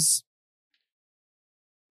becomes,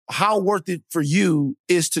 how worth it for you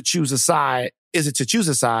is to choose a side? Is it to choose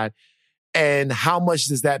a side? And how much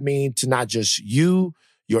does that mean to not just you,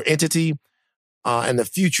 your entity, and the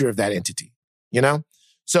future of that entity?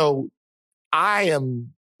 So I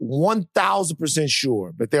am 1,000%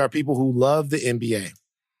 sure that there are people who love the NBA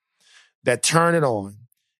that turn it on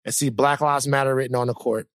and see Black Lives Matter written on the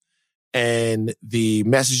court and the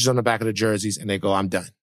messages on the back of the jerseys, and they go, I'm done.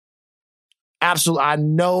 Absolutely. I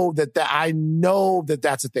know that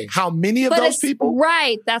that's a thing. How many of those people?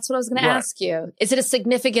 Right. That's what I was going to ask you. Is it a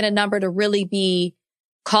significant a number to really be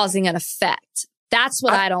causing an effect? That's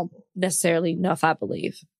what I don't necessarily know if I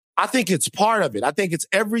believe. I think it's part of it. I think it's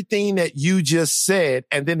everything that you just said,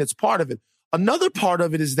 and then it's part of it. Another part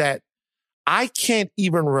of it is that I can't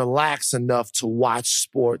even relax enough to watch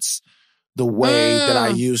sports the way that I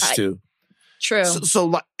used to. True. So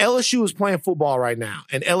like LSU is playing football right now,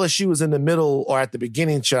 and LSU is in the middle, or at the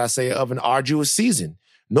beginning, should I say, of an arduous season.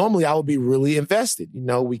 Normally, I would be really invested.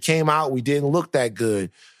 We came out, we didn't look that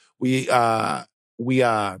good. We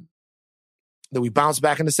bounced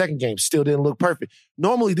back in the second game, still didn't look perfect.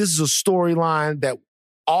 Normally, this is a storyline that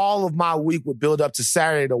all of my week would build up to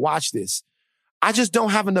Saturday to watch this. I just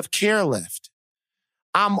don't have enough care left.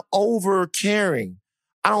 I'm over caring.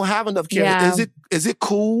 I don't have enough care. Yeah. Is it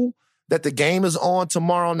cool that the game is on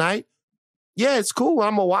tomorrow night? Yeah, it's cool.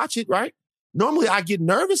 I'm going to watch it, right? Normally, I get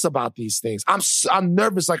nervous about these things. I'm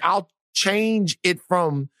nervous. Like, I'll change it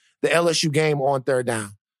from the LSU game on third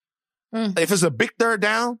down. If it's a big third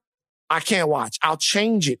down, I can't watch. I'll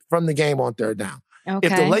change it from the game on third down. Okay.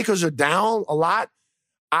 If the Lakers are down a lot,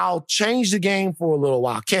 I'll change the game for a little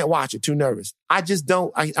while. Can't watch it. Too nervous. I just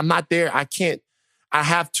don't. I'm not there. I can't. I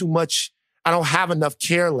have too much. I don't have enough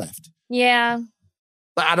care left. Yeah.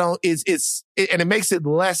 But I don't, and it makes it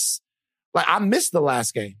less, like, I missed the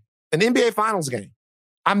last game, an NBA Finals game.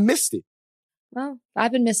 I missed it. Well,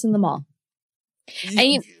 I've been missing them all.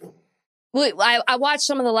 And I watched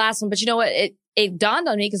some of the last one, but you know what? It dawned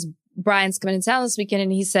on me because Brian's coming in town this weekend,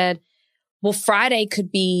 and he said, well, Friday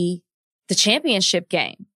could be the championship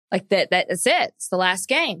game. Like that's it. It's the last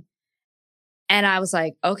game. And I was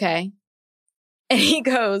like, okay. And he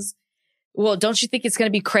goes, well, don't you think it's going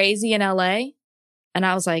to be crazy in LA? And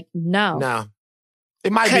I was like, no. No.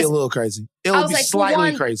 It might be a little crazy. It will be like,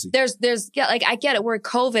 slightly crazy. There's like, I get it. We're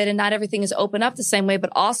COVID and not everything is open up the same way, but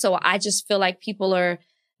also I just feel like people are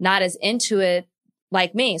not as into it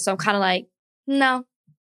like me. So I'm kind of like, no.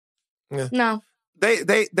 Yeah. No.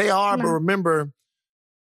 They are, but remember,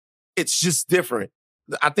 it's just different.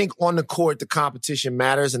 I think on the court, the competition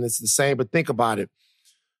matters and it's the same, but think about it.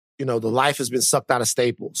 You know, the life has been sucked out of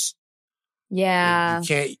Staples. Yeah. You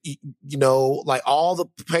can't, you know, like all the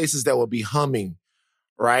places that will be humming,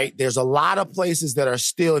 right? There's a lot of places that are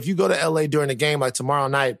still, if you go to LA during the game, like tomorrow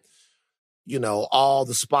night, you know, all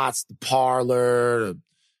the spots, the Parlor, the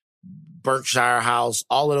Berkshire House,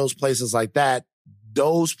 all of those places like that,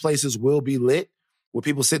 those places will be lit with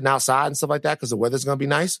people sitting outside and stuff like that because the weather's going to be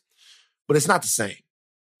nice. But it's not the same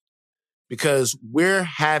because we're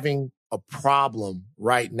having a problem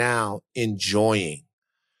right now enjoying.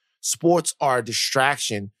 Sports are a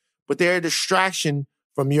distraction, but they're a distraction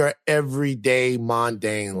from your everyday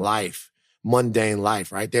mundane life,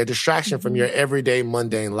 right? They're a distraction from your everyday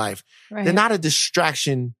mundane life. Right. They're not a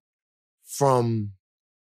distraction from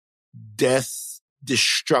death,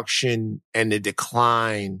 destruction, and the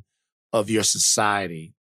decline of your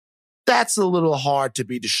society. That's a little hard to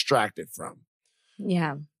be distracted from.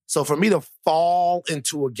 Yeah. So for me to fall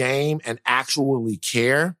into a game and actually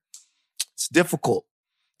care, it's difficult.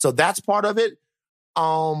 So that's part of it.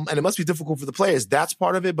 And it must be difficult for the players. That's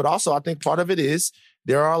part of it. But also I think part of it is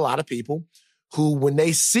there are a lot of people who, when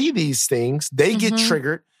they see these things, they get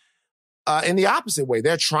triggered in the opposite way.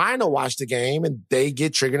 They're trying to watch the game and they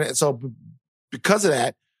get triggered. And so because of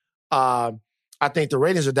that, I think the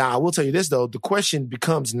ratings are down. I will tell you this, though. The question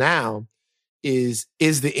becomes now is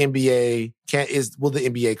the NBA, will the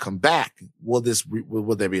NBA come back? Will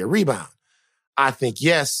there be a rebound? I think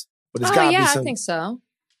yes, but it's got to be some. I think so.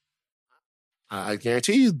 I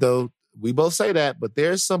guarantee you, though, we both say that, but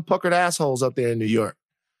there's some puckered assholes up there in New York.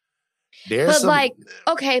 But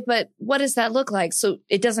what does that look like? So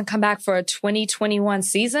it doesn't come back for a 2021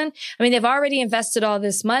 season? I mean, they've already invested all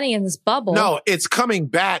this money in this bubble. No, it's coming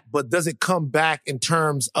back, but does it come back in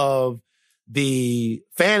terms of the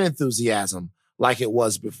fan enthusiasm like it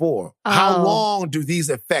was before? Oh. How long do these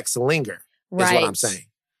effects linger? Right. Is what I'm saying.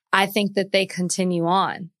 I think that they continue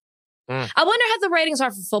on. I wonder how the ratings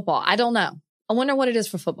are for football. I don't know. I wonder what it is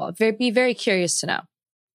for football. Be very curious to know.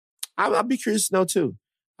 I'd be curious to know, too.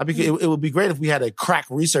 It would be great if we had a crack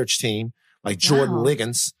research team like Jordan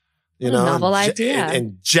Liggins, you know, novel idea.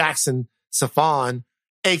 And Jackson Safon,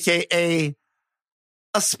 a.k.a.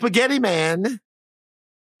 a spaghetti man,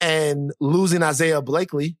 and losing Isaiah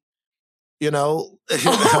Blakely, you know.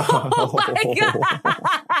 Oh, my God.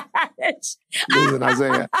 Losing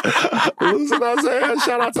Isaiah.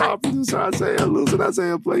 Shout out to our producer, Isaiah. Losing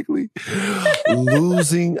Isaiah Blakely.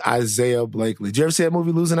 Losing Isaiah Blakely. Did you ever see that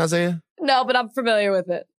movie, Losing Isaiah? No, but I'm familiar with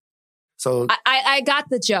it. So I got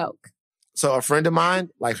the joke. So a friend of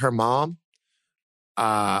mine, like her mom,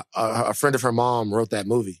 a friend of her mom wrote that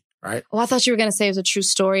movie, right? Well, I thought you were going to say it was a true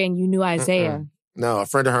story and you knew Isaiah. No, a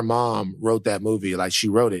friend of her mom wrote that movie. Like she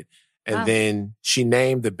wrote it. And then she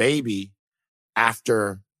named the baby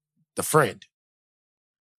after the friend.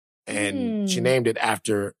 And she named it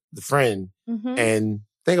after the friend. And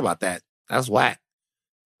think about that. That's whack.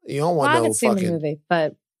 You don't want I haven't seen the movie,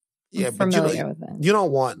 but I'm familiar with it. You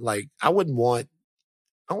don't want, like, I don't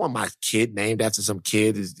want my kid named after some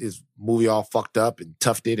kid. His movie all fucked up and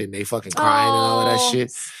tufted and they fucking crying and all of that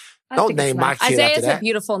shit. Don't name my kid Isaiah's after that. a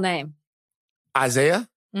beautiful name. Isaiah?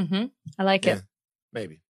 I like it.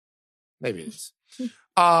 Maybe it is. You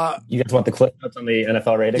guys want the clip notes on the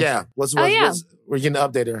NFL ratings? Yeah. We're getting an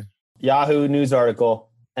updater. Yahoo News article.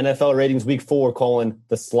 NFL ratings week 4,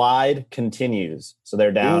 the slide continues. So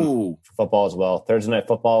they're down for football as well. Thursday Night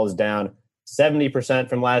Football is down 70%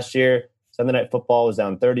 from last year. Sunday Night Football is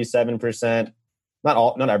down 37%.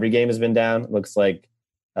 Not every game has been down. It looks like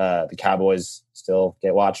the Cowboys still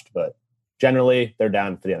get watched, but generally they're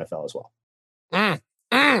down for the NFL as well.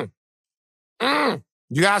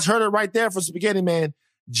 You guys heard it right there for Spaghetti Man.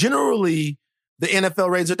 Generally, the NFL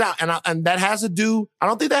ratings are down. And that has to do, I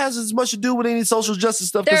don't think that has as much to do with any social justice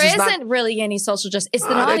stuff. There isn't really any social justice. It's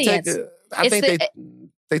the audience. I think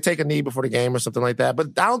they take a knee before the game or something like that. But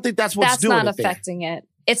I don't think that's what's doing it. That's not affecting it.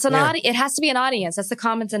 It's an audience. It has to be an audience. That's the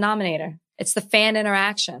common denominator. It's the fan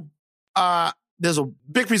interaction. There's a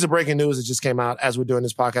big piece of breaking news that just came out as we're doing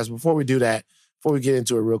this podcast. Before we do that, before we get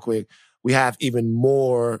into it real quick, we have even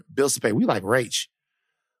more bills to pay. We like Rach.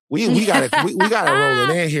 We got it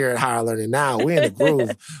rolling in here at Higher Learning now. We're in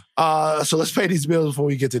the groove. So let's pay these bills before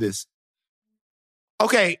we get to this.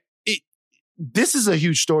 Okay, this is a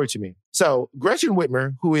huge story to me. So Gretchen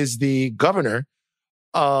Whitmer, who is the governor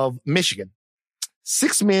of Michigan,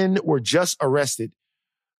 6 men were just arrested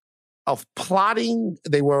of plotting.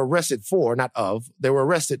 They were arrested for, they were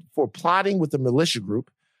arrested for plotting with a militia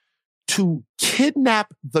group to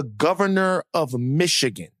kidnap the governor of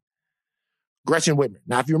Michigan, Gretchen Whitmer.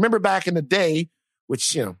 Now, if you remember back in the day,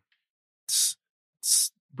 which,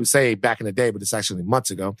 we say back in the day, but it's actually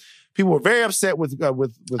months ago, people were very upset with Governor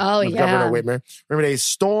Whitmer. Remember, they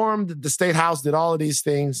stormed the state house, did all of these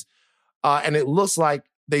things, and it looks like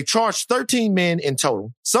they charged 13 men in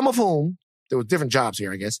total, some of whom, there were different jobs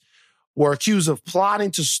here, I guess, were accused of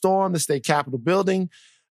plotting to storm the state capitol building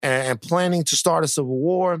and planning to start a civil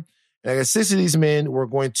war. And I guess 6 of these men were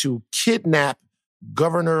going to kidnap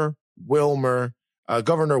Governor Whitmer,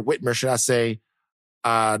 should I say,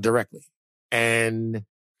 directly. And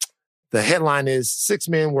the headline is 6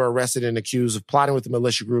 men were arrested and accused of plotting with the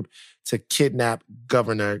militia group to kidnap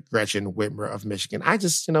Governor Gretchen Whitmer of Michigan. I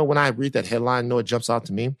just, when I read that headline, it jumps out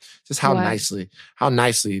to me just how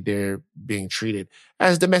nicely they're being treated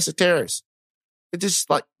as domestic terrorists. It's just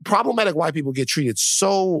like problematic white people get treated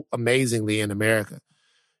so amazingly in America.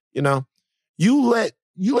 You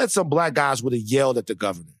let some black guys would have yelled at the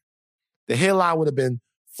governor. The headline would have been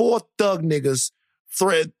 4 thug niggas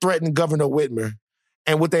threatening Governor Whitmer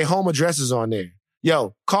and with their home addresses on there.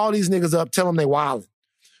 Yo, call these niggas up, tell them they wildin'.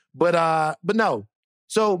 But no.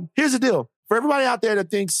 So here's the deal. For everybody out there that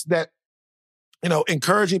thinks that,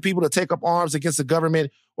 encouraging people to take up arms against the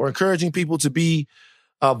government or encouraging people to be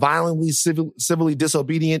violently, civilly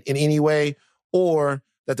disobedient in any way, or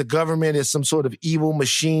that the government is some sort of evil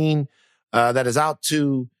machine that is out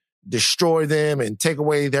to destroy them and take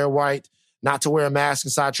away their right not to wear a mask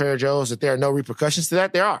inside Trader Joe's, that there are no repercussions to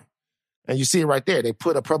that, there are. And you see it right there. They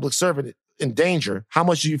put a public servant in danger. How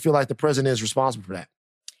much do you feel like the president is responsible for that?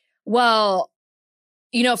 Well,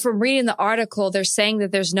 from reading the article, they're saying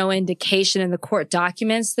that there's no indication in the court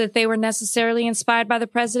documents that they were necessarily inspired by the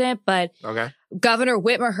president. But Governor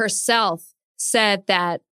Whitmer herself said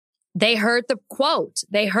that they heard the quote.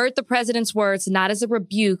 They heard the president's words not as a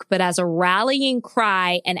rebuke, but as a rallying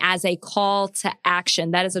cry and as a call to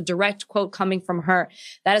action. That is a direct quote coming from her.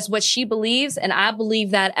 That is what she believes, and I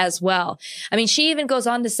believe that as well. I mean, she even goes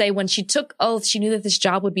on to say when she took oath, she knew that this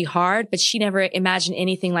job would be hard, but she never imagined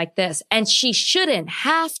anything like this. And she shouldn't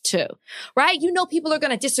have to, right? People are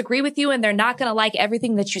going to disagree with you and they're not going to like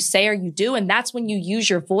everything that you say or you do. And that's when you use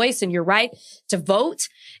your voice and your right to vote.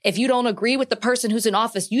 If you don't agree with the person who's in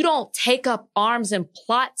office, you don't take up arms and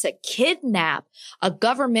plot to kidnap a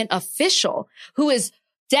government official who is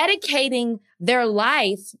dedicating their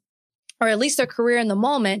life, or at least their career in the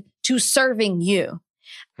moment, to serving you.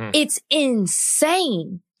 It's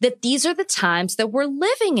insane that these are the times that we're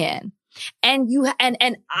living in.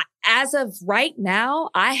 And as of right now,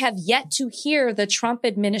 I have yet to hear the Trump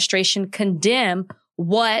administration condemn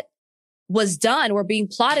what was done or being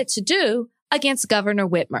plotted to do against Governor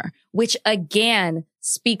Whitmer, which again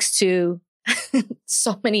speaks to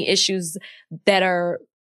so many issues that are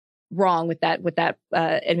wrong with that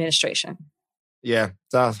administration. Yeah,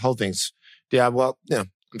 the whole thing's. Yeah, well, I'm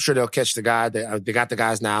sure they'll catch the guy. They got the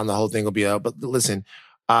guys now, and the whole thing will be up. But listen,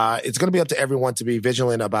 it's going to be up to everyone to be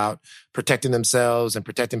vigilant about protecting themselves and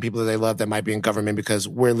protecting people that they love that might be in government, because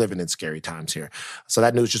we're living in scary times here. So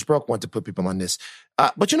that news just broke. Want to put people on this.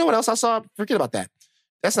 But you know what else I saw? Forget about that.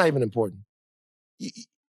 That's not even important.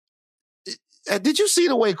 Did you see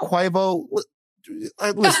the way Quavo?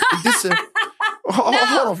 Listen, hold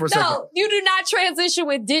on for a second. No, you do not transition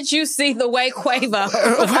with "Did you see the way Quavo?"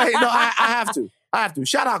 Right, no, I have to.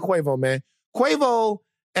 Shout out Quavo, man. Quavo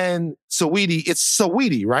and Saweetie. It's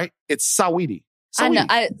Saweetie, right? It's Saweetie. I know.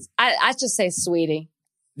 I just say Sweetie.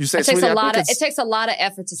 You say it takes Sweetie? It takes a lot of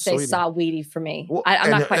effort to say Saweetie for me. Well,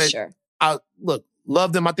 I'm not quite sure. Look,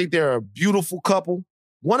 love them. I think they're a beautiful couple.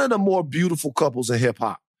 One of the more beautiful couples in hip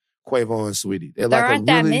hop. Quavo and Saweetie. There aren't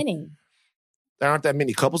that many. There aren't that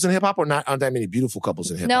many couples in hip hop, or aren't that many beautiful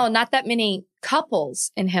couples in hip hop? No, not that many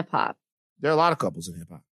couples in hip hop. There are a lot of couples in hip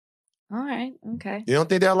hop. All right. Okay. You don't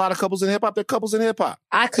think there are a lot of couples in hip hop? There are couples in hip hop.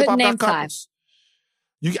 I couldn't name 5.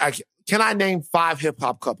 Can I name 5 hip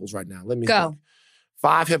hop couples right now? Let me go. Think.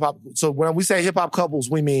 5 hip hop. So when we say hip hop couples,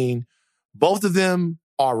 we mean both of them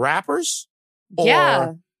are rappers?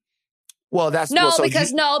 Yeah. Well, that's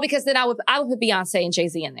because then I would put Beyonce and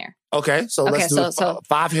Jay-Z in there. Okay, so let's do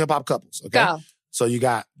 5 hip hop couples. Okay, go. So you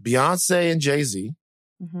got Beyonce and Jay-Z.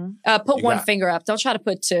 Mm-hmm. Put one finger up. Don't try to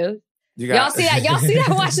put 2. Y'all see that? Y'all see that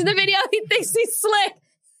watching the video? He thinks he's slick.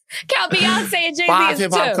 Count Beyonce and Jay-Z 5 as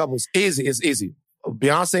hip hop 2. couples. Easy. It's easy.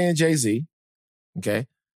 Beyonce and Jay-Z. Okay.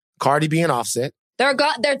 Cardi B and Offset.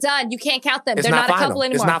 They're done. You can't count them. They're not a couple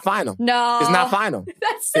anymore. It's not final. No. It's not final.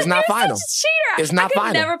 It's not final. Such a cheater. It's not final.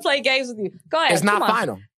 I could never play games with you. Go ahead. It's not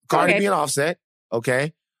final. Cardi B and Offset.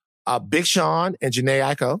 Okay. Big Sean and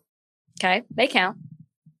Jhené Aiko. Okay. They count.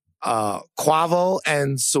 Quavo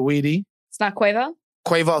and Saweetie. It's not Quavo?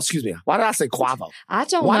 Quavo, excuse me. Why did I say Quavo? I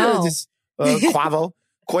don't know. Why did I just Quavo?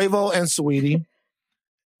 Quavo and Saweetie.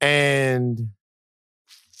 And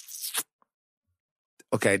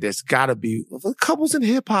okay, there's got to be couples in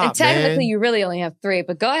hip hop. And technically, you really only have 3,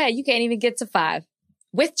 but go ahead. You can't even get to 5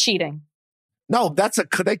 with cheating. No,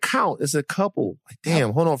 they count. It's a couple. Like,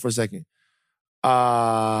 damn, hold on for a second.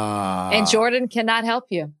 And Jordan cannot help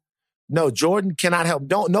you. No, Jordan cannot help.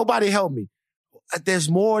 Nobody help me. There's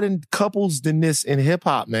more than couples than this in hip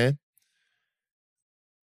hop, man.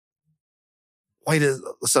 All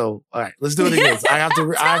right, let's do it again. I have to.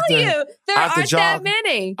 There aren't that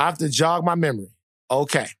many. I have to jog my memory.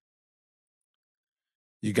 Okay,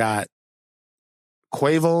 you got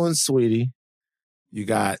Quavo and Saweetie. You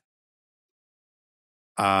got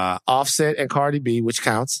Offset and Cardi B, which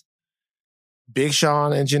counts. Big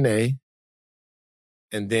Sean and Jhené.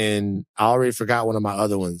 And then I already forgot one of my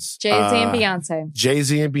other ones. Jay-Z and Beyonce.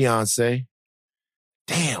 Jay-Z and Beyonce.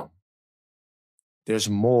 Damn. There's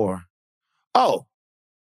more. Oh,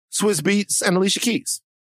 Swizz Beatz and Alicia Keys.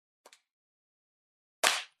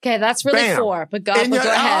 Okay, that's really 4, but go ahead. In the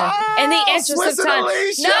interest Swizz of time.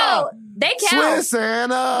 Alicia. No, they count. Swizz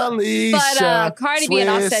and Alicia. But Cardi B and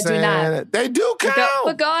Offset do not. They do count.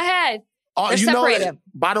 But go ahead. They're you separated.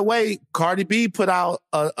 By the way, Cardi B put out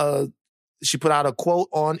she put out a quote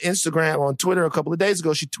on Instagram, on Twitter a couple of days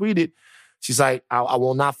ago. She tweeted, she's like, I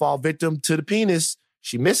will not fall victim to the penis.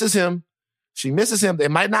 She misses him. It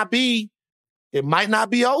might not be over. It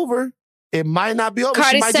might not be over.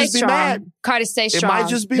 Cardi, she might just be mad. Cardi, stay strong. It might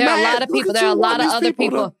just be there mad. Are a lot of people. There are a lot of other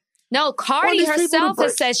people. No, Cardi herself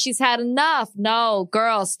has said she's had enough. No,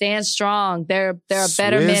 girl, stand strong. There are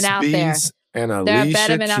better men out there. And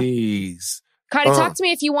Alicia Keys. Cardi, talk to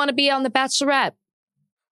me if you want to be on The Bachelorette.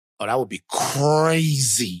 Oh, that would be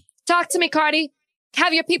crazy. Talk to me, Cardi.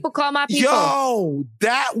 Have your people call my people. Yo,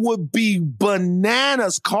 that would be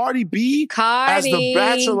bananas. Cardi B as the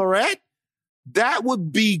Bachelorette. That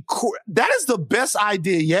would be that is the best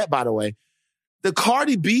idea yet, by the way. The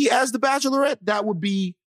Cardi B as the Bachelorette, that would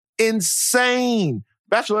be insane.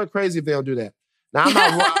 Bachelorette crazy if they don't do that. Now, I'm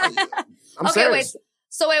not I'm okay, serious.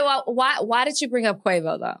 Why did you bring up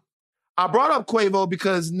Quavo, though? I brought up Quavo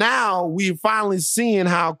because now we're finally seeing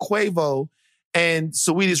how Quavo and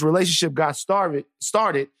Saweetie's relationship got started.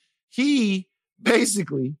 He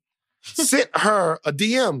basically sent her a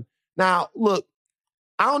DM. Now, look,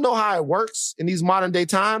 I don't know how it works in these modern day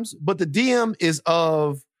times, but the DM is it's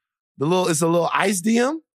a little ice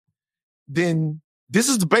DM. Then this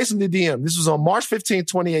is basically the DM. This was on March 15,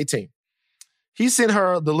 2018. He sent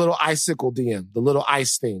her the little icicle DM, the little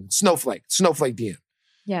ice thing, snowflake DM.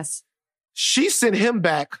 Yes. She sent him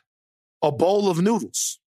back a bowl of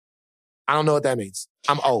noodles. I don't know what that means.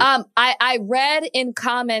 I'm old. I read in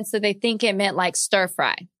comments that they think it meant like stir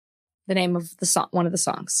fry, the name of the song, one of the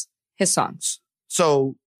songs, his songs.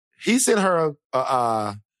 So he sent her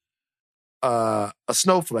a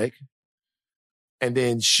snowflake, and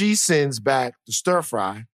then she sends back the stir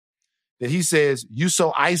fry. Then he says, "You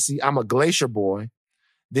so icy, I'm a glacier boy."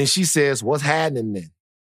 Then she says, "What's happening then?"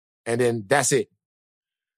 And then that's it.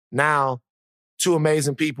 Now, 2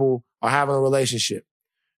 amazing people are having a relationship.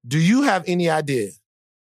 Do you have any idea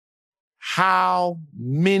how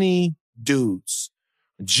many dudes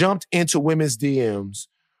jumped into women's DMs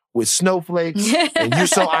with snowflakes and "you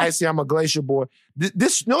so icy, I'm a glacier boy"?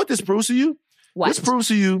 This, you know what this proves to you? What? This proves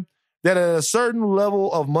to you that at a certain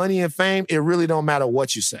level of money and fame, it really don't matter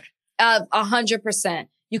what you say. 100%.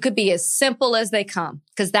 You could be as simple as they come,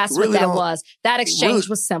 because that's really what that was. That exchange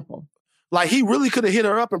was simple. Like, he really could have hit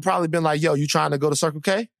her up and probably been like, "Yo, you trying to go to Circle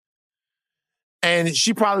K?" And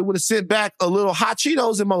she probably would have sent back a little hot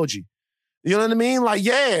Cheetos emoji. You know what I mean? Like,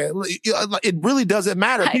 yeah, it really doesn't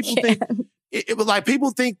matter. People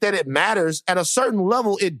think that it matters. At a certain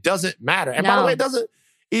level, it doesn't matter. And by the way,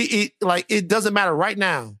 it doesn't matter right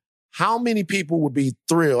now. How many people would be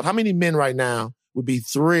thrilled? How many men right now would be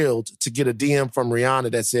thrilled to get a DM from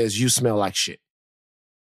Rihanna that says, "You smell like shit"?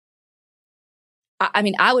 I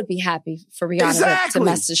mean, I would be happy for Rihanna to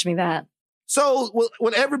message me that. So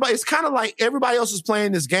when it's kind of like everybody else is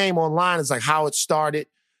playing this game online. It's like how it started.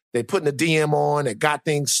 They putting a DM on. It got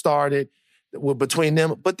things started between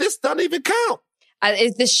them. But this doesn't even count.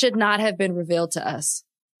 This should not have been revealed to us.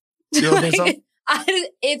 You don't think so?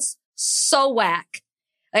 It's so whack.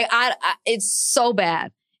 Like, it's so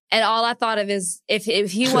bad. And all I thought of is if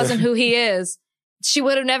he wasn't who he is, she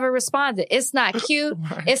would have never responded. It's not cute.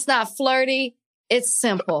 Right. It's not flirty. It's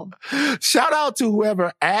simple. Shout out to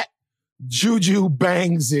whoever at Juju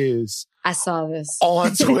Bangs is. I saw this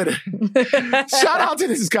on Twitter. Shout out to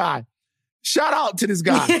this guy. Shout out to this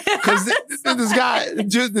guy. Because this guy,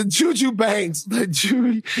 the Juju Bangs, the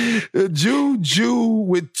Juju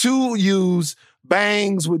with 2 U's,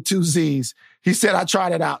 Bangs with 2 Z's. He said, I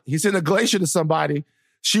tried it out. He sent a glacier to somebody.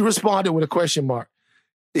 She responded with a question mark.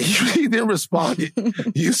 He then responded,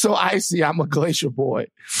 you so icy, I'm a glacier boy.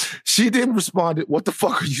 She then responded, what the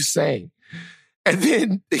fuck are you saying? And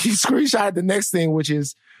then he screenshotted the next thing, which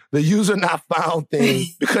is the user not found thing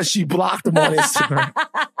because she blocked him on Instagram.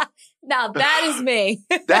 Now that is me.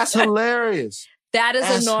 That's hilarious.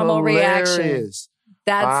 That's a normal reaction.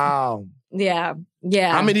 That's wow. Yeah.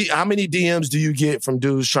 Yeah. How many DMs do you get from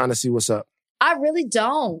dudes trying to see what's up? I really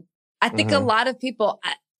don't. I think a lot of people,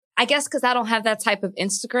 I guess because I don't have that type of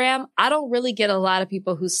Instagram, I don't really get a lot of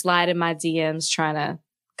people who slide in my DMs trying to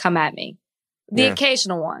come at me. The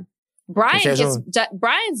occasional one. Brian's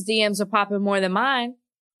DMs are popping more than mine.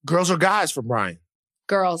 Girls or guys for Brian?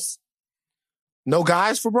 Girls. No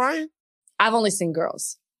guys for Brian? I've only seen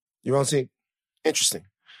girls. You've only seen? Interesting.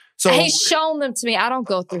 So he's shown them to me. I don't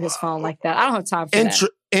go through his phone like that. I don't have time for that.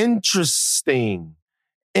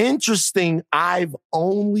 Interesting. I've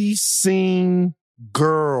only seen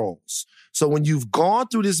girls. So when you've gone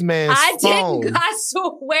through this man's phone... I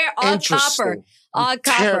swear on copper. On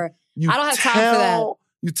copper. I don't have time for that.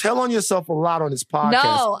 You tell on yourself a lot on this podcast.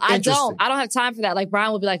 No, I don't. I don't have time for that. Like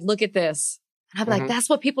Brian would be like, look at this. And I'd be like, that's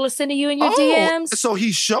what people are sending you in your DMs? So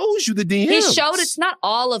he shows you the DMs. He showed it's not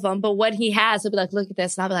all of them, but what he has, he'll be like, look at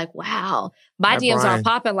this. And I'll be like, wow, my DMs aren't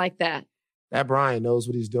popping like that. That Brian knows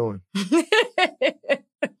what he's doing.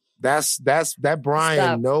 That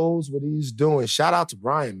Brian knows what he's doing. Shout out to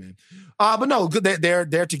Brian, man. But no, good. They're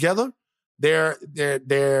together.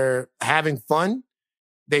 They're having fun.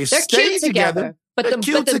 They're stayed together. But the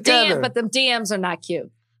DMs are not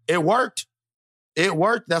cute. It worked.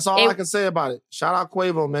 That's all I can say about it. Shout out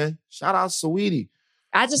Quavo, man. Shout out Saweetie.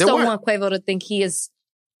 I just don't want Quavo to think he is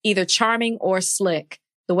either charming or slick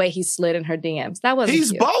the way he slid in her DMs. That wasn't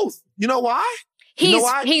He's cute. Both. You know why?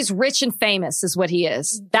 He's rich and famous is what he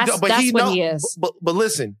is. That's what he is. But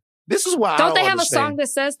listen, this is why don't they have understand. A song that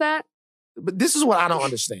says that? But this is what I don't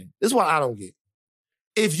understand. This is what I don't get.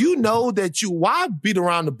 If you know that why beat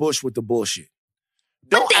around the bush with the bullshit?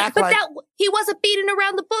 He wasn't beating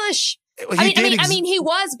around the bush. I mean, he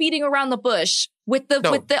was beating around the bush with the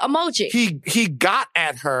emoji. He got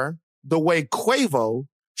at her the way Quavo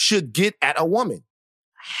should get at a woman.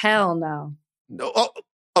 Hell no. No. Oh,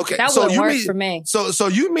 okay. That wouldn't work for me. So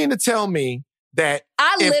you mean to tell me that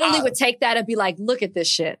I literally would take that and be like, look at this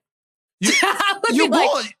shit. You're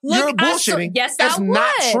bullshitting. Yes, that's I would.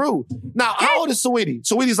 Not true. Now, how old is Saweetie?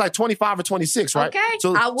 Saweetie's like 25 or 26, right? Okay,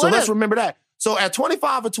 so let's remember that. So at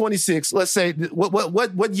 25 or 26, let's say,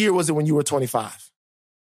 what year was it when you were 25?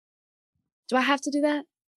 Do I have to do that?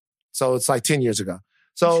 So it's like 10 years ago.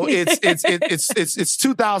 So it's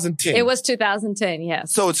 2010. It was 2010,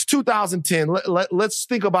 yes. So it's 2010. Let's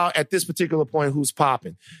think about at this particular point who's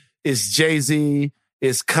popping. It's Jay-Z,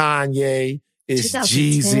 it's Kanye, it's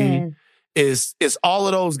Jeezy, it's all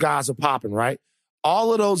of those guys are popping, right?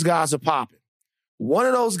 All of those guys are popping. One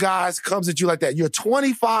of those guys comes at you like that. You're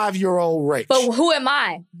 25-year-old Rach. But who am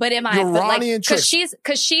I? You're Ronnie and Trixie.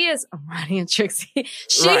 Because she is Ronnie and Trixie.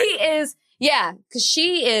 Because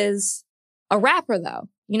she is a rapper though.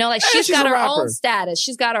 You know, like she's got her own status.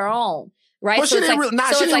 She's got her own, right? But she didn't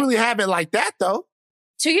really have it like that though.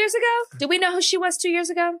 2 years ago? Did we know who she was 2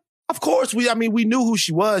 years ago? Of course, we knew who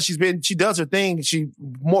she was. She does her thing. She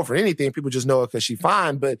more for anything. People just know her because she's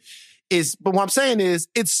fine. But what I'm saying is,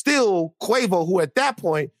 it's still Quavo, who at that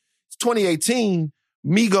point, 2018,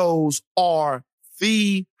 Migos are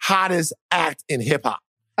the hottest act in hip hop.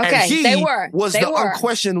 Okay, and he they were. Was the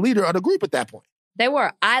unquestioned leader of the group at that point. They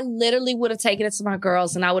were. I literally would have taken it to my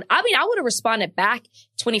girls, and I would have responded back.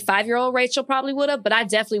 25-year-old Rachel probably would have, but I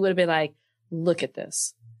definitely would have been like, look at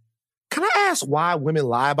this. Can I ask why women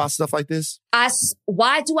lie about stuff like this?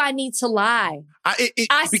 Why do I need to lie? I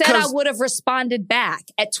said I would have responded back.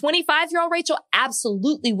 At 25-year-old Rachel,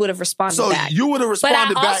 absolutely would have responded back. So you would have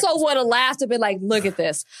responded back. But I also would have laughed and been like, look at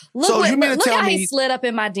this. Look how he slid up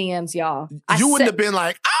in my DMs, y'all. You wouldn't have been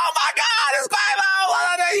like, oh my God, it's Quavo.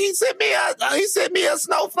 He sent me a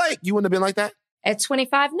snowflake. You wouldn't have been like that? At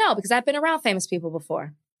 25, no, because I've been around famous people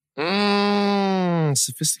before.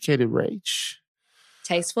 Sophisticated Rach.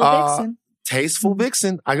 Tasteful vixen. Tasteful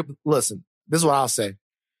vixen. Listen, this is what I'll say.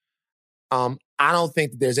 I don't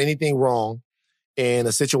think that there's anything wrong in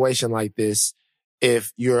a situation like this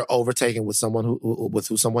if you're overtaken with someone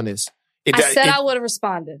who someone is. I would have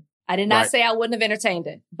responded. I did not say I wouldn't have entertained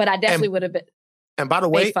it, but I definitely would have been. And by the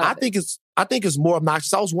way, I think it's more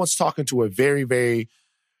obnoxious. I was once talking to a very, very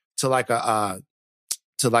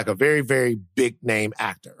very, very big name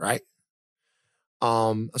actor, right?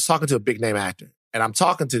 I was talking to a big name actor, and I'm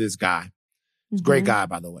talking to this guy. He's a great guy,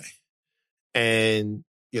 by the way. And,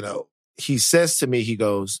 he says to me, he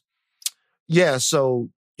goes, yeah, so,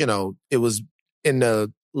 it was in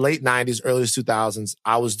the late 90s, early 2000s,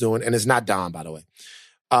 I was doing, and it's not Don, by the way.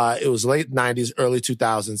 It was late 90s, early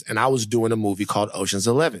 2000s, and I was doing a movie called Ocean's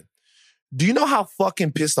 11. Do you know how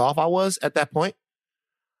fucking pissed off I was at that point?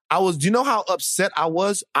 Do you know how upset I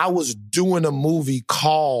was? I was doing a movie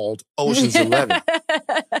called Ocean's 11.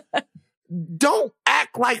 Don't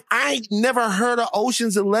act like I ain't never heard of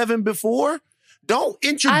Ocean's 11 before. Don't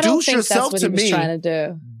introduce yourself to me. Trying to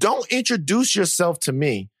do. Don't introduce yourself to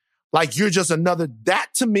me like you're just another. That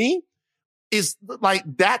to me is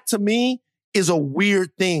a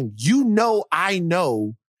weird thing. I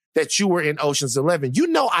know that you were in Ocean's 11.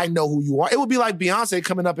 I know who you are. It would be like Beyonce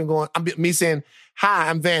coming up and going, me saying, hi,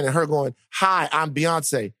 I'm Van, and her going, hi, I'm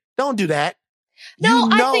Beyonce. Don't do that. No,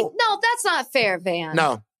 I think, that's not fair, Van.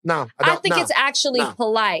 No. I think it's actually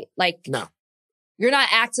polite. Like, no. You're not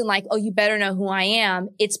acting like, oh, you better know who I am.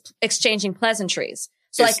 It's exchanging pleasantries.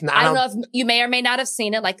 So I don't know if you may or may not have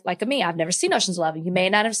seen it like me. I've never seen Ocean's 11. You may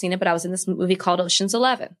not have seen it, but I was in this movie called Ocean's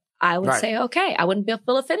 11. I would say, okay, I wouldn't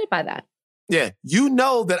feel offended by that. Yeah. You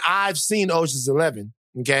know that I've seen Ocean's 11,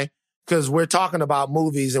 okay? Because we're talking about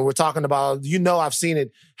movies and we're talking about, I've seen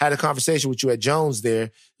it, had a conversation with you at Jones there.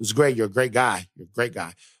 It was great. You're a great guy.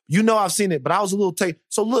 I've seen it, but I was a little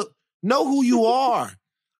So look, know who you are.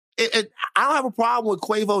 I don't have a problem with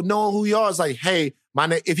Quavo knowing who you are. It's like, hey, my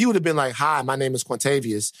name. If you would have been like, hi, my name is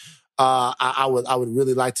Quintavious, I would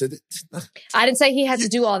really like to. I didn't say he had to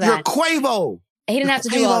do all that. You're Quavo. He didn't have to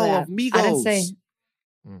do all that. Migos. I didn't say.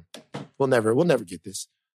 We'll never get this.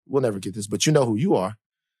 But you know who you are.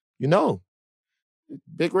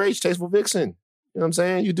 Big Rage, Tasteful Vixen. You know what I'm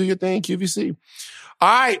saying? You do your thing, QVC. All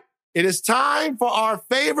right. It is time for our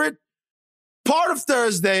favorite part of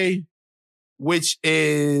Thursday, which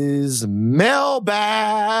is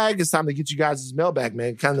mailbag. It's time to get you guys' mailbag,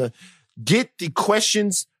 man. Kind of get the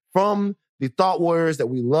questions from the thought warriors that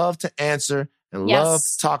we love to answer and love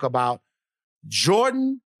to talk about.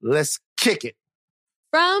 Jordan, let's kick it.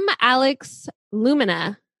 From Alex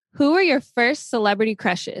Lumina, who were your first celebrity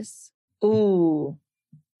crushes? Ooh,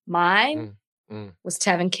 mine was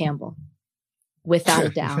Tevin Campbell. Without a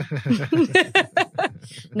doubt.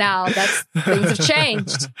 Now things have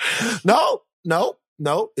changed. No.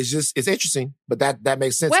 It's interesting, but that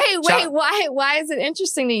makes sense. Wait. Why is it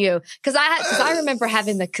interesting to you? Because I remember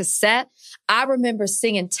having the cassette. I remember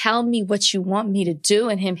singing "Tell Me What You Want Me to Do"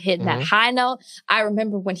 and him hitting that high note. I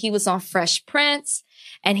remember when he was on Fresh Prince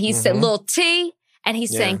and he said Lil T and he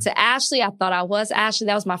sang to Ashley. I thought I was Ashley.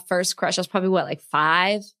 That was my first crush. I was probably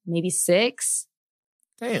 5, maybe 6.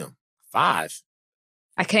 Damn, 5.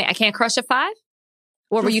 I can't crush at 5?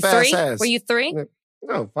 Or were you 3? Were you 3?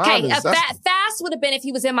 No, 5 okay, fast would have been if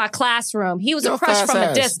he was in my classroom. He was a crush from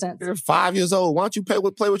a distance. You're 5 years old. Why don't you play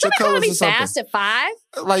with your colors or something? Fast at 5?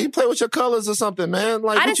 Like you play with your colors or something, man.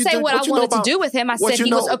 Like I didn't say what I wanted to do with him. I said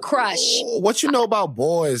he was a crush. What you know about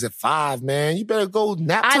boys at 5, man? You better go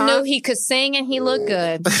nap time. I knew he could sing and he looked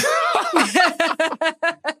good. That's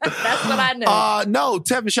what I knew. No,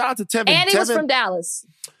 Tevin. Shout out to Tevin. And he was from Dallas.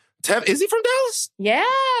 Is he from Dallas? Yeah,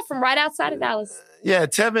 from right outside of Dallas. Yeah,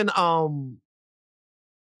 Tevin.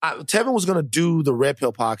 Tevin was gonna do the Red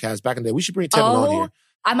Pill podcast back in the day. We should bring Tevin on here.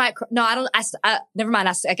 I might. No, I don't. Never mind.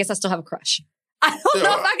 I guess I still have a crush. I don't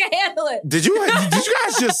know if I can handle it. Did you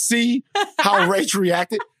guys just see how Rach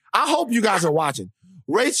reacted? I hope you guys are watching.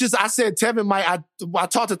 Rach I said Tevin might. I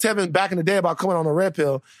talked to Tevin back in the day about coming on the Red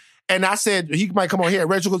Pill, and I said he might come on here. And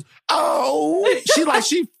Rachel goes, "Oh,"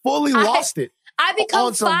 she fully lost it. I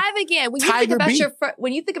become 5 again. When you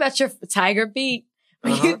think about your Tiger Beat.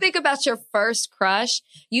 When you think about your first crush,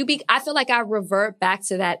 I feel like I revert back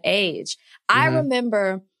to that age. I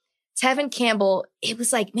remember Tevin Campbell, it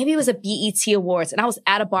was maybe it was a BET Awards, and I was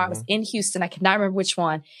at a bar. I was in Houston. I cannot remember which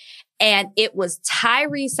one. And it was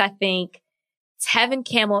Tyrese, I think, Tevin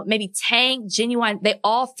Campbell, maybe Tank, Genuine. They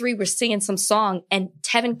all 3 were singing some song, and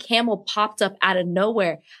Tevin Campbell popped up out of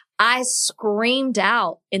nowhere. I screamed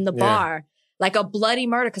out in the bar. Like a bloody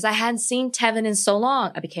murder, because I hadn't seen Tevin in so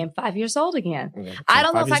long. I became 5 years old again. I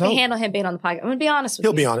don't know if I can handle him being on the podcast. I'm going to be honest with you.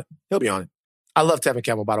 He'll be on it. I love Tevin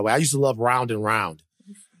Campbell, by the way. I used to love Round and Round.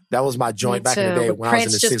 That was my joint back in the day when I was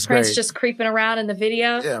in the 6th grade. Prince just creeping around in the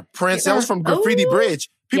video. Yeah, Prince. That was from Graffiti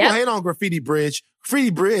Bridge. People hate on Graffiti Bridge. Graffiti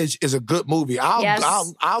Bridge is a good movie.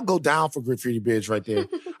 I'll go down for Graffiti Bridge right there.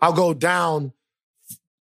 I'll go down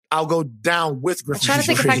with Graffiti Bridge. I'm trying to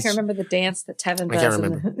think if I can remember the dance that Tevin does. I can't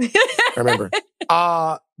remember. I remember.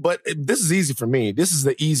 But this is easy for me. This is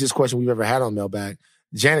the easiest question we've ever had on Mailbag.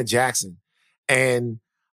 Janet Jackson. And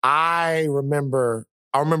I remember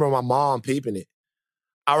my mom peeping it.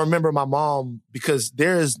 I remember my mom because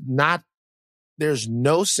there's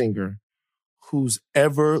no singer who's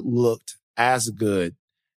ever looked as good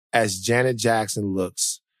as Janet Jackson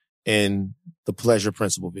looks in the Pleasure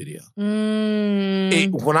Principle video.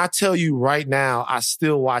 When I tell you right now, I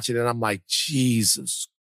still watch it and I'm like, Jesus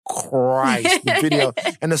Christ, the video.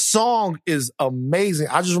 And the song is amazing.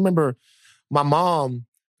 I just remember my mom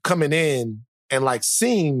coming in and like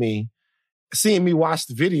seeing me watch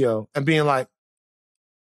the video and being like,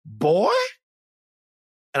 boy?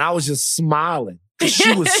 And I was just smiling.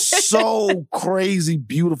 She was so crazy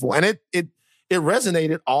beautiful. And it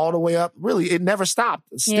resonated all the way up. Really, it never stopped.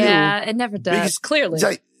 Still, it never does, clearly.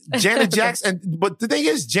 Like Janet Jackson. But the thing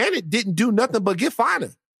is, Janet didn't do nothing but get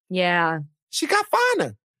finer. Yeah. She got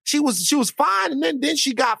finer. She was fine, and then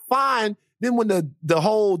she got fine. Then when the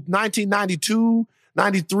whole 1992,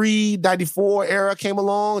 93, 94 era came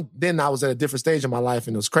along, then I was at a different stage in my life,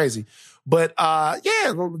 and it was crazy. But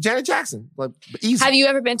Janet Jackson, like easy. Have you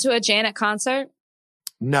ever been to a Janet concert?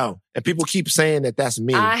 No. And people keep saying that that's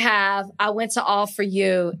me. I have. I went to All For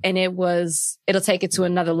You, and it'll take it to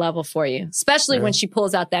another level for you, especially when she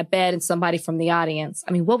pulls out that bed and somebody from the audience.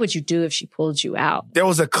 I mean, what would you do if she pulled you out? There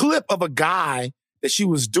was a clip of a guy that she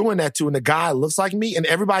was doing that to, and the guy looks like me, and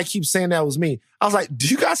everybody keeps saying that was me. I was like, do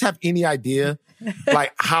you guys have any idea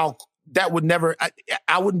like how that would never,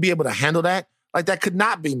 I wouldn't be able to handle that? Like that could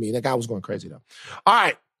not be me. That guy was going crazy though. All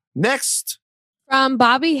right, next. From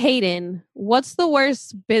Bobby Hayden, what's the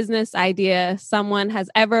worst business idea someone has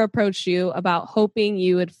ever approached you about hoping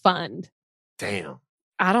you would fund? Damn.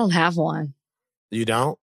 I don't have one. You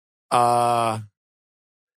don't? You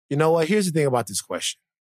know what? Here's the thing about this question.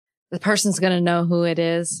 The person's going to know who it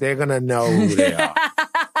is. They're going to know who they are.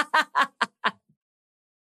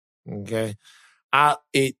 Okay.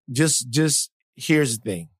 Just here's the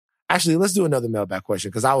thing. Actually, let's do another mailbag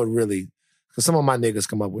question because because some of my niggas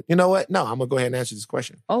come up with, you know what? No, I'm going to go ahead and answer this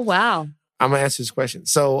question. Oh, wow. I'm going to answer this question.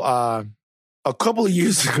 So a couple of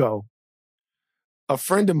years ago, a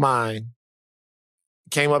friend of mine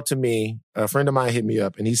came up to me. A friend of mine hit me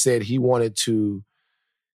up and he said he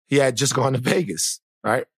had just gone to Vegas,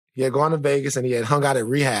 right? He had gone to Vegas and he had hung out at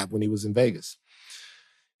rehab when he was in Vegas.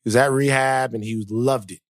 He was at rehab and he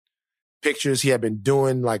loved it. Pictures he had been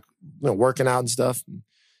doing, like, working out and stuff.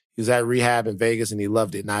 He was at rehab in Vegas and he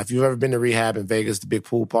loved it. Now, if you've ever been to rehab in Vegas, the big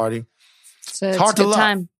pool party, it's hard to love.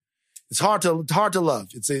 Time. It's hard to love.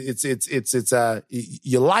 It's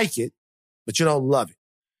you like it, but you don't love it.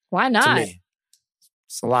 Why not? To me,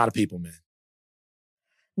 it's a lot of people, man.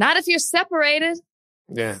 Not if you're separated.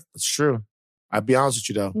 Yeah, it's true. I'll be honest with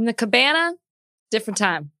you though. In the cabana, different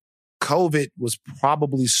time. COVID was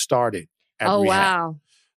probably started at rehab. Wow.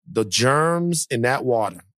 The germs in that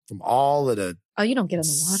water from all of the you don't get in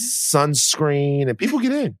the water? Sunscreen, and people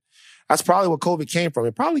get in. That's probably where COVID came from.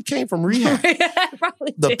 It probably came from rehab.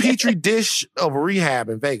 The petri dish of rehab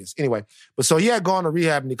in Vegas. Anyway, but so he had gone to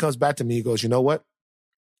rehab and he comes back to me. He goes, you know what?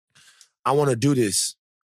 I want to do this.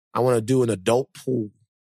 I want to do an adult pool,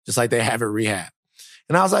 just like they have at rehab.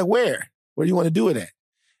 And I was like, where? Where do you want to do it at?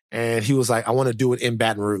 And he was like, I want to do it in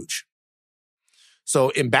Baton Rouge. So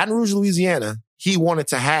in Baton Rouge, Louisiana, he wanted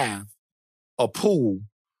to have a pool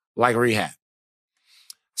like rehab.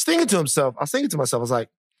 I was thinking to myself, I was like,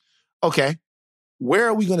 okay, where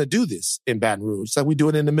are we going to do this in Baton Rouge? It's like we do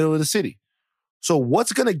it in the middle of the city. So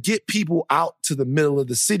what's going to get people out to the middle of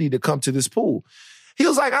the city to come to this pool? He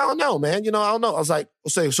was like, I don't know, man. I don't know. I was like,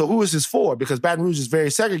 so who is this for? Because Baton Rouge is very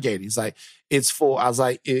segregated. He's like, I was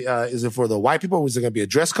like, is it for the white people? Or is it going to be a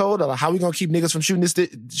dress code? Or like, how are we going to keep niggas from shooting this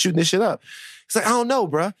shit up? He's like, I don't know,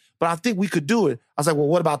 bruh, but I think we could do it. I was like, well,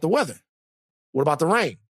 what about the weather? What about the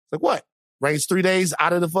rain? Like, what? Rains 3 days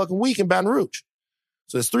out of the fucking week in Baton Rouge.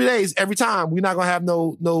 So it's 3 days every time. We're not going to have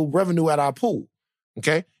no revenue at our pool.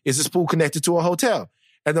 Okay? Is this pool connected to a hotel?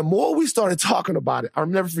 And the more we started talking about it, I'll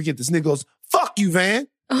never forget this nigga goes, fuck you, Van.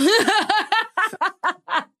 I'm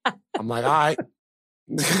like, all right.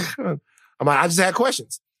 I'm like, I just had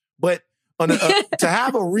questions. But to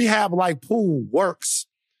have a rehab-like pool works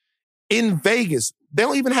in Vegas. They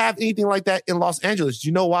don't even have anything like that in Los Angeles. Do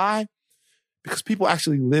you know why? Because people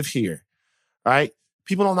actually live here, right?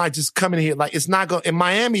 People don't like just coming here. Like, it's not going, in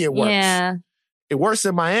Miami, it works. Yeah. It works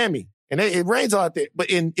in Miami. And it rains out there, but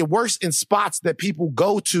it works in spots that people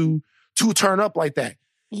go to turn up like that.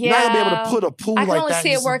 You're not gonna be able to put a pool like that. I can only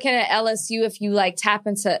see it working at LSU if you like tap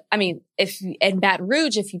into, if in Baton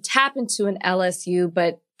Rouge, if you tap into an LSU,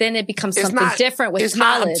 but then it becomes something different with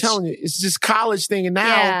college. I'm telling you, it's just college thing. And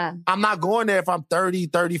now I'm not going there if I'm 30,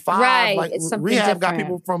 35. Right. Like it's something rehab different. got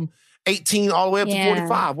people from 18 all the way up to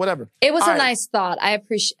 45, whatever. It was a nice thought. I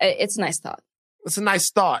appreciate it's a nice thought. It's a nice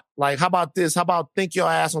thought. Like, how about this? How about think your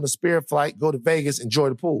ass on a Spirit flight, go to Vegas, enjoy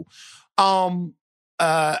the pool.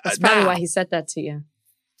 That's probably why he said that to you.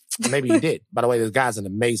 Maybe he did. By the way, this guy's an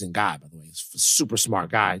amazing guy, by the way. He's a super smart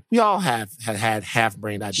guy. We all have had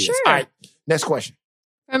half-brained ideas. Sure. All right, next question.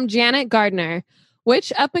 From Janet Gardner,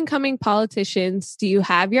 which up-and-coming politicians do you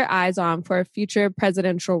have your eyes on for a future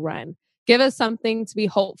presidential run? Give us something to be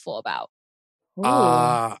hopeful about.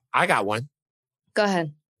 I got one. Go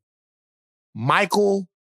ahead. Michael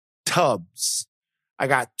Tubbs. I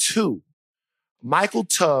got two. Michael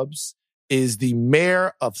Tubbs is the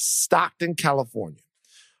mayor of Stockton, California.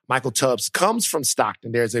 Michael Tubbs comes from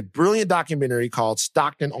Stockton. There's a brilliant documentary called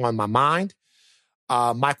Stockton on My Mind.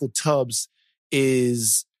 Michael Tubbs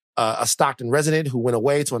is a Stockton resident who went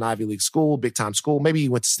away to an Ivy League school, big time school. Maybe he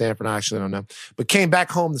went to Stanford, I actually don't know. But came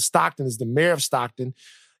back home to Stockton as the mayor of Stockton,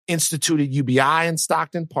 instituted UBI in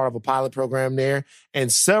Stockton, part of a pilot program there,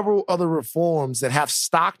 and several other reforms that have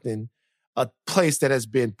Stockton, a place that has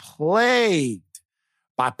been plagued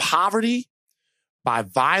by poverty, by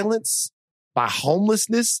violence, by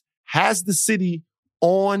homelessness, has the city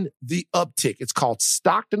on the uptick. It's called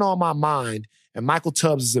Stockton on My Mind, and Michael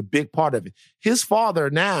Tubbs is a big part of it. His father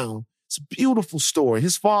now, it's a beautiful story.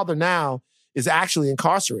 His father now is actually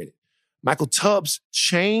incarcerated. Michael Tubbs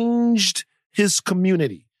changed his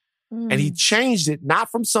community. And he changed it not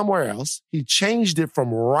from somewhere else. He changed it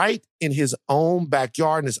from right in his own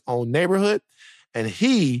backyard, in his own neighborhood. And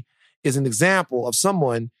he is an example of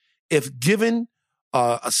someone, if given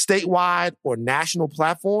a statewide or national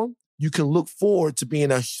platform, you can look forward to being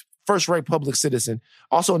a first-rate public citizen.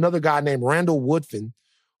 Also, another guy named Randall Woodfin,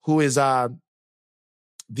 who is the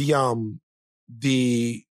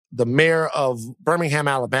mayor of Birmingham,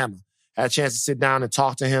 Alabama. I had a chance to sit down and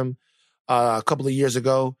talk to him a couple of years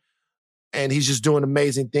ago. And he's just doing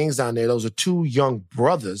amazing things down there. Those are two young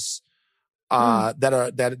brothers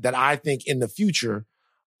that I think in the future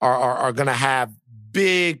are going to have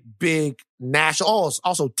big national. Oh,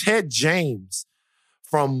 also Ted James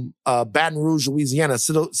from Baton Rouge, Louisiana,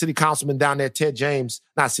 city councilman down there. Ted James,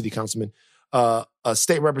 not city councilman, a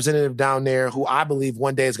state representative down there who I believe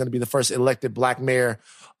one day is going to be the first elected black mayor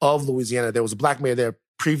of Louisiana. There was a black mayor there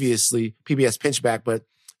previously, PBS Pinchback, but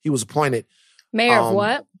he was appointed. Mayor of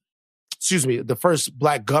what? Excuse me, the first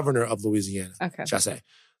black governor of Louisiana, should I say.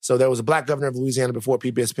 So there was a black governor of Louisiana before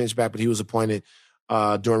PBS Pinchback, but he was appointed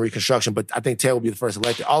during Reconstruction. But I think Ted will be the first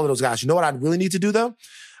elected. All of those guys. You know what I really need to do, though?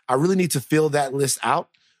 I really need to fill that list out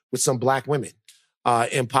with some black women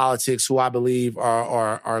in politics who I believe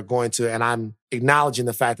are going to, and I'm acknowledging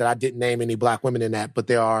the fact that I didn't name any black women in that, but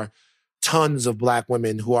there are tons of black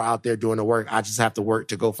women who are out there doing the work. I just have to work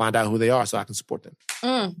to go find out who they are so I can support them.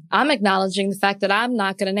 I'm acknowledging the fact that I'm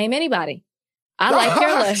not going to name anybody. I like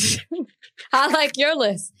your list. I like your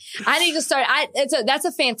list. I need to start. That's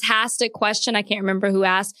a fantastic question. I can't remember who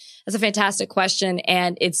asked. That's a fantastic question.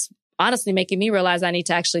 And it's honestly making me realize I need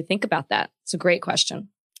to actually think about that. It's a great question.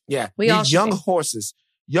 Yeah. We all young horses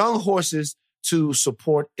to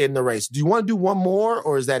support in the race. Do you want to do one more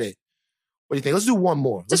or is that it? What do you think? Let's do one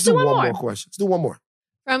more. Let's do one more question. Let's do one more.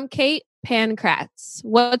 From Kate Pankratz,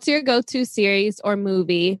 what's your go-to series or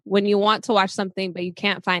movie when you want to watch something but you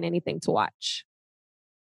can't find anything to watch?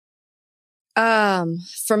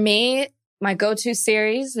 For me, my go-to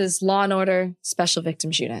series is Law & Order Special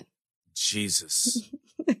Victims Unit. Jesus.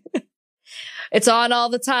 It's on all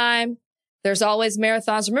the time. There's always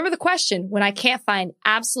marathons. Remember the question, when I can't find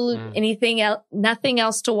anything else, nothing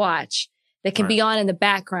else to watch that can be on in the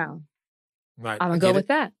background. Right. I'm going to go with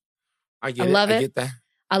that. I love it. I get that.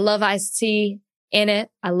 I love Ice-T in it.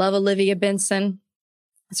 I love Olivia Benson.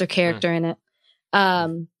 It's her character in it.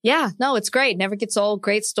 It's great. Never gets old.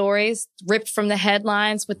 Great stories. Ripped from the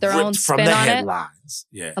headlines with their own spin on it. From the headlines.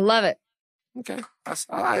 Yeah. I love it. Okay.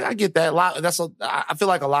 I get that. I feel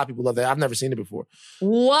like a lot of people love that. I've never seen it before.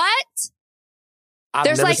 What?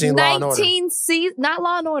 There's never seen 19 seasons, not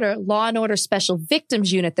Law & Order, Law & Order Special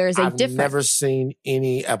Victims Unit. There is a difference. I've never seen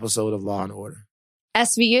any episode of Law & Order.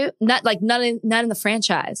 SVU? Not none in the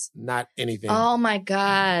franchise. Not anything. Oh my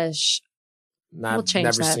gosh. Never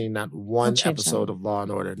seen not one episode of Law &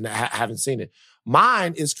 Order. Haven't seen it.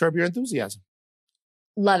 Mine is Curb Your Enthusiasm.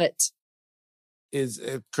 Love it. Is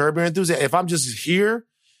Curb Your Enthusiasm. If I'm just here,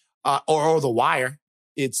 or The Wire.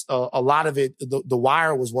 It's a lot of it. The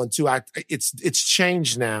Wire was one too. It's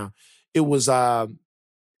changed now. It was The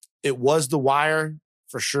Wire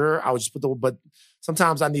for sure. I would just but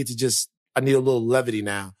sometimes I need a little levity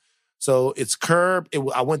now. So it's Curb.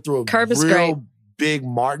 I went through a real big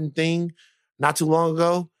Martin thing not too long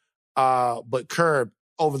ago. But Curb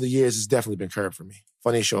over the years has definitely been Curb for me.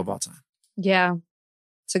 Funniest show of all time. Yeah,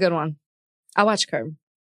 it's a good one. I watch Curb.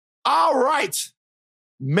 All right.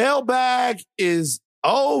 Mailbag is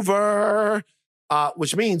over,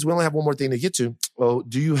 which means we only have one more thing to get to. Well,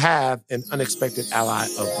 do you have an unexpected ally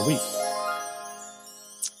of the week?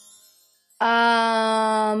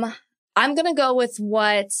 I'm going to go with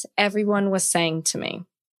what everyone was saying to me,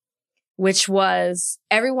 which was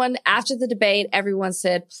everyone after the debate, everyone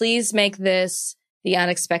said, please make this the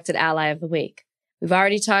unexpected ally of the week. We've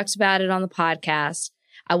already talked about it on the podcast.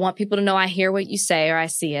 I want people to know I hear what you say or I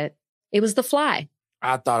see it. It was The Fly.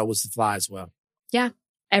 I thought it was The Fly as well. Yeah.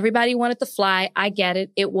 Everybody wanted The Fly. I get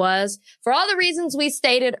it. It was for all the reasons we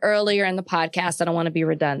stated earlier in the podcast. I don't want to be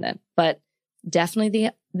redundant, but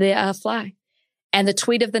definitely the Fly. And the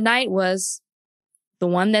tweet of the night was the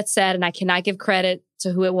one that said, and I cannot give credit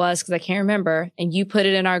to who it was because I can't remember, and you put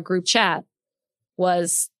it in our group chat,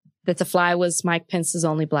 was that The Fly was Mike Pence's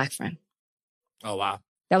only black friend. Oh, wow.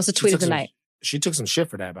 That was the tweet of the night. She took some shit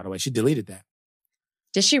for that, by the way. She deleted that.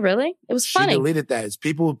 Did she really? It was funny. She deleted that. It's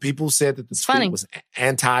people said that the tweet was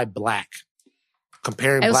anti-black,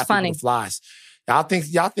 comparing black people to flies. Y'all think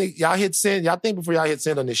y'all hit send? Y'all think before y'all hit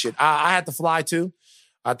send on this shit? I had The Fly too.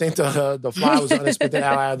 I think the Fly was unexpected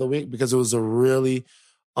ally of the week because it was a really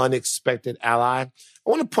unexpected ally. I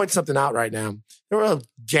want to point something out right now. There were a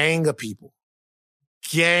gang of people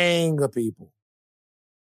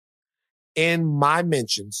in my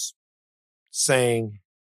mentions saying,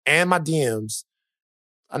 and my DMs,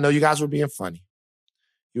 I know you guys were being funny.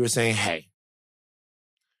 You were saying, hey,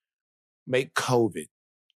 make COVID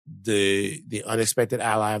the unexpected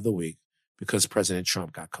ally of the week because President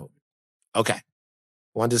Trump got COVID. Okay.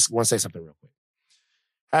 I want to say something real quick.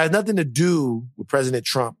 It has nothing to do with President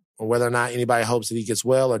Trump or whether or not anybody hopes that he gets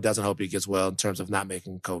well or doesn't hope he gets well in terms of not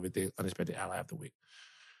making COVID the unexpected ally of the week.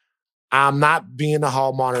 I'm not being the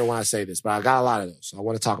hall monitor when I say this, but I got a lot of those. So I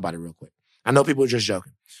want to talk about it real quick. I know people are just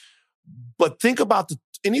joking. But think about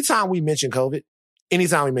anytime we mention COVID,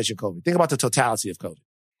 think about the totality of COVID.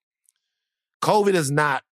 COVID is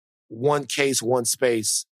not one case, one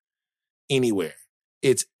space, anywhere.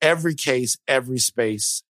 It's every case, every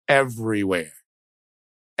space, everywhere.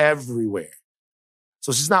 Everywhere. So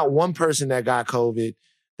it's just not one person that got COVID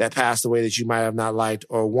that passed away that you might have not liked,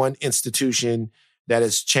 or one institution that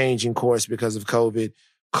is changing course because of COVID.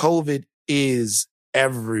 COVID is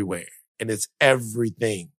everywhere and it's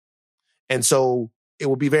everything. And so it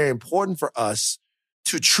will be very important for us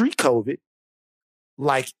to treat COVID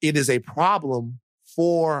like it is a problem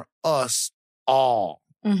for us all.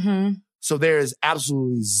 Mm-hmm. So there is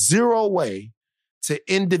absolutely zero way to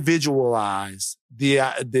individualize the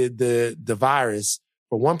virus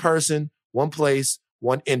for one person, one place,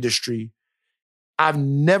 one industry. I've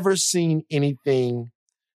never seen anything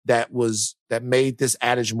that made this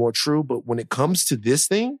adage more true. But when it comes to this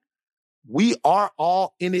thing, we are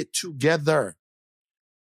all in it together.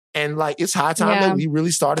 And it's high time that we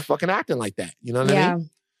really started fucking acting like that. You know what I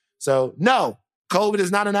mean? So no, COVID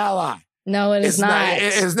is not an ally. No, it's not.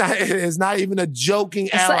 It's not even a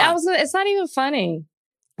joking ally. It's not even funny.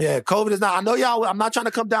 Yeah, COVID is not. I know y'all, I'm not trying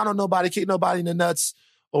to come down on nobody, kick nobody in the nuts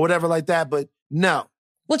or whatever like that, but no.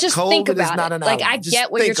 Well, just COVID think about is not it. An ally. I just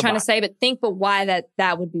get what you're trying to say, but why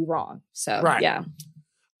that would be wrong. So, right. Yeah.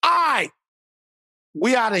 All right.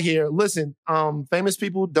 We out of here. Listen, famous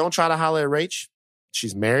people, don't try to holler at Rach.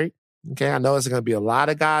 She's married. Okay. I know there's going to be a lot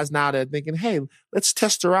of guys now that are thinking, hey, let's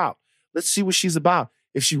test her out. Let's see what she's about.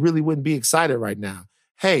 If she really wouldn't be excited right now.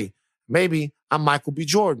 Hey, maybe I'm Michael B.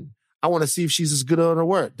 Jordan. I want to see if she's as good on her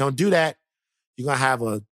word. Don't do that. You're going to have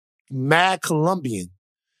a mad Colombian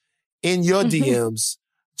in your DMs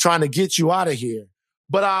trying to get you out of here.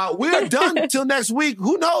 But we're done until next week.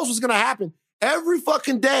 Who knows what's going to happen? Every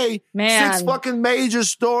fucking day, 6 fucking major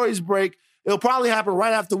stories break. It'll probably happen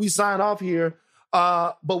right after we sign off here.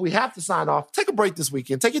 But we have to sign off. Take a break this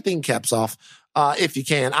weekend. Take your thinking caps off if you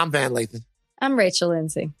can. I'm Van Lathan. I'm Rachel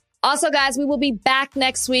Lindsay. Also, guys, we will be back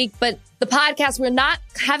next week, but the podcast, we're not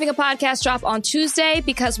having a podcast drop on Tuesday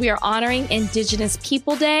because we are honoring Indigenous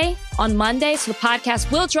People Day on Monday. So the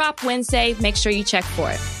podcast will drop Wednesday. Make sure you check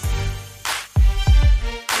for it.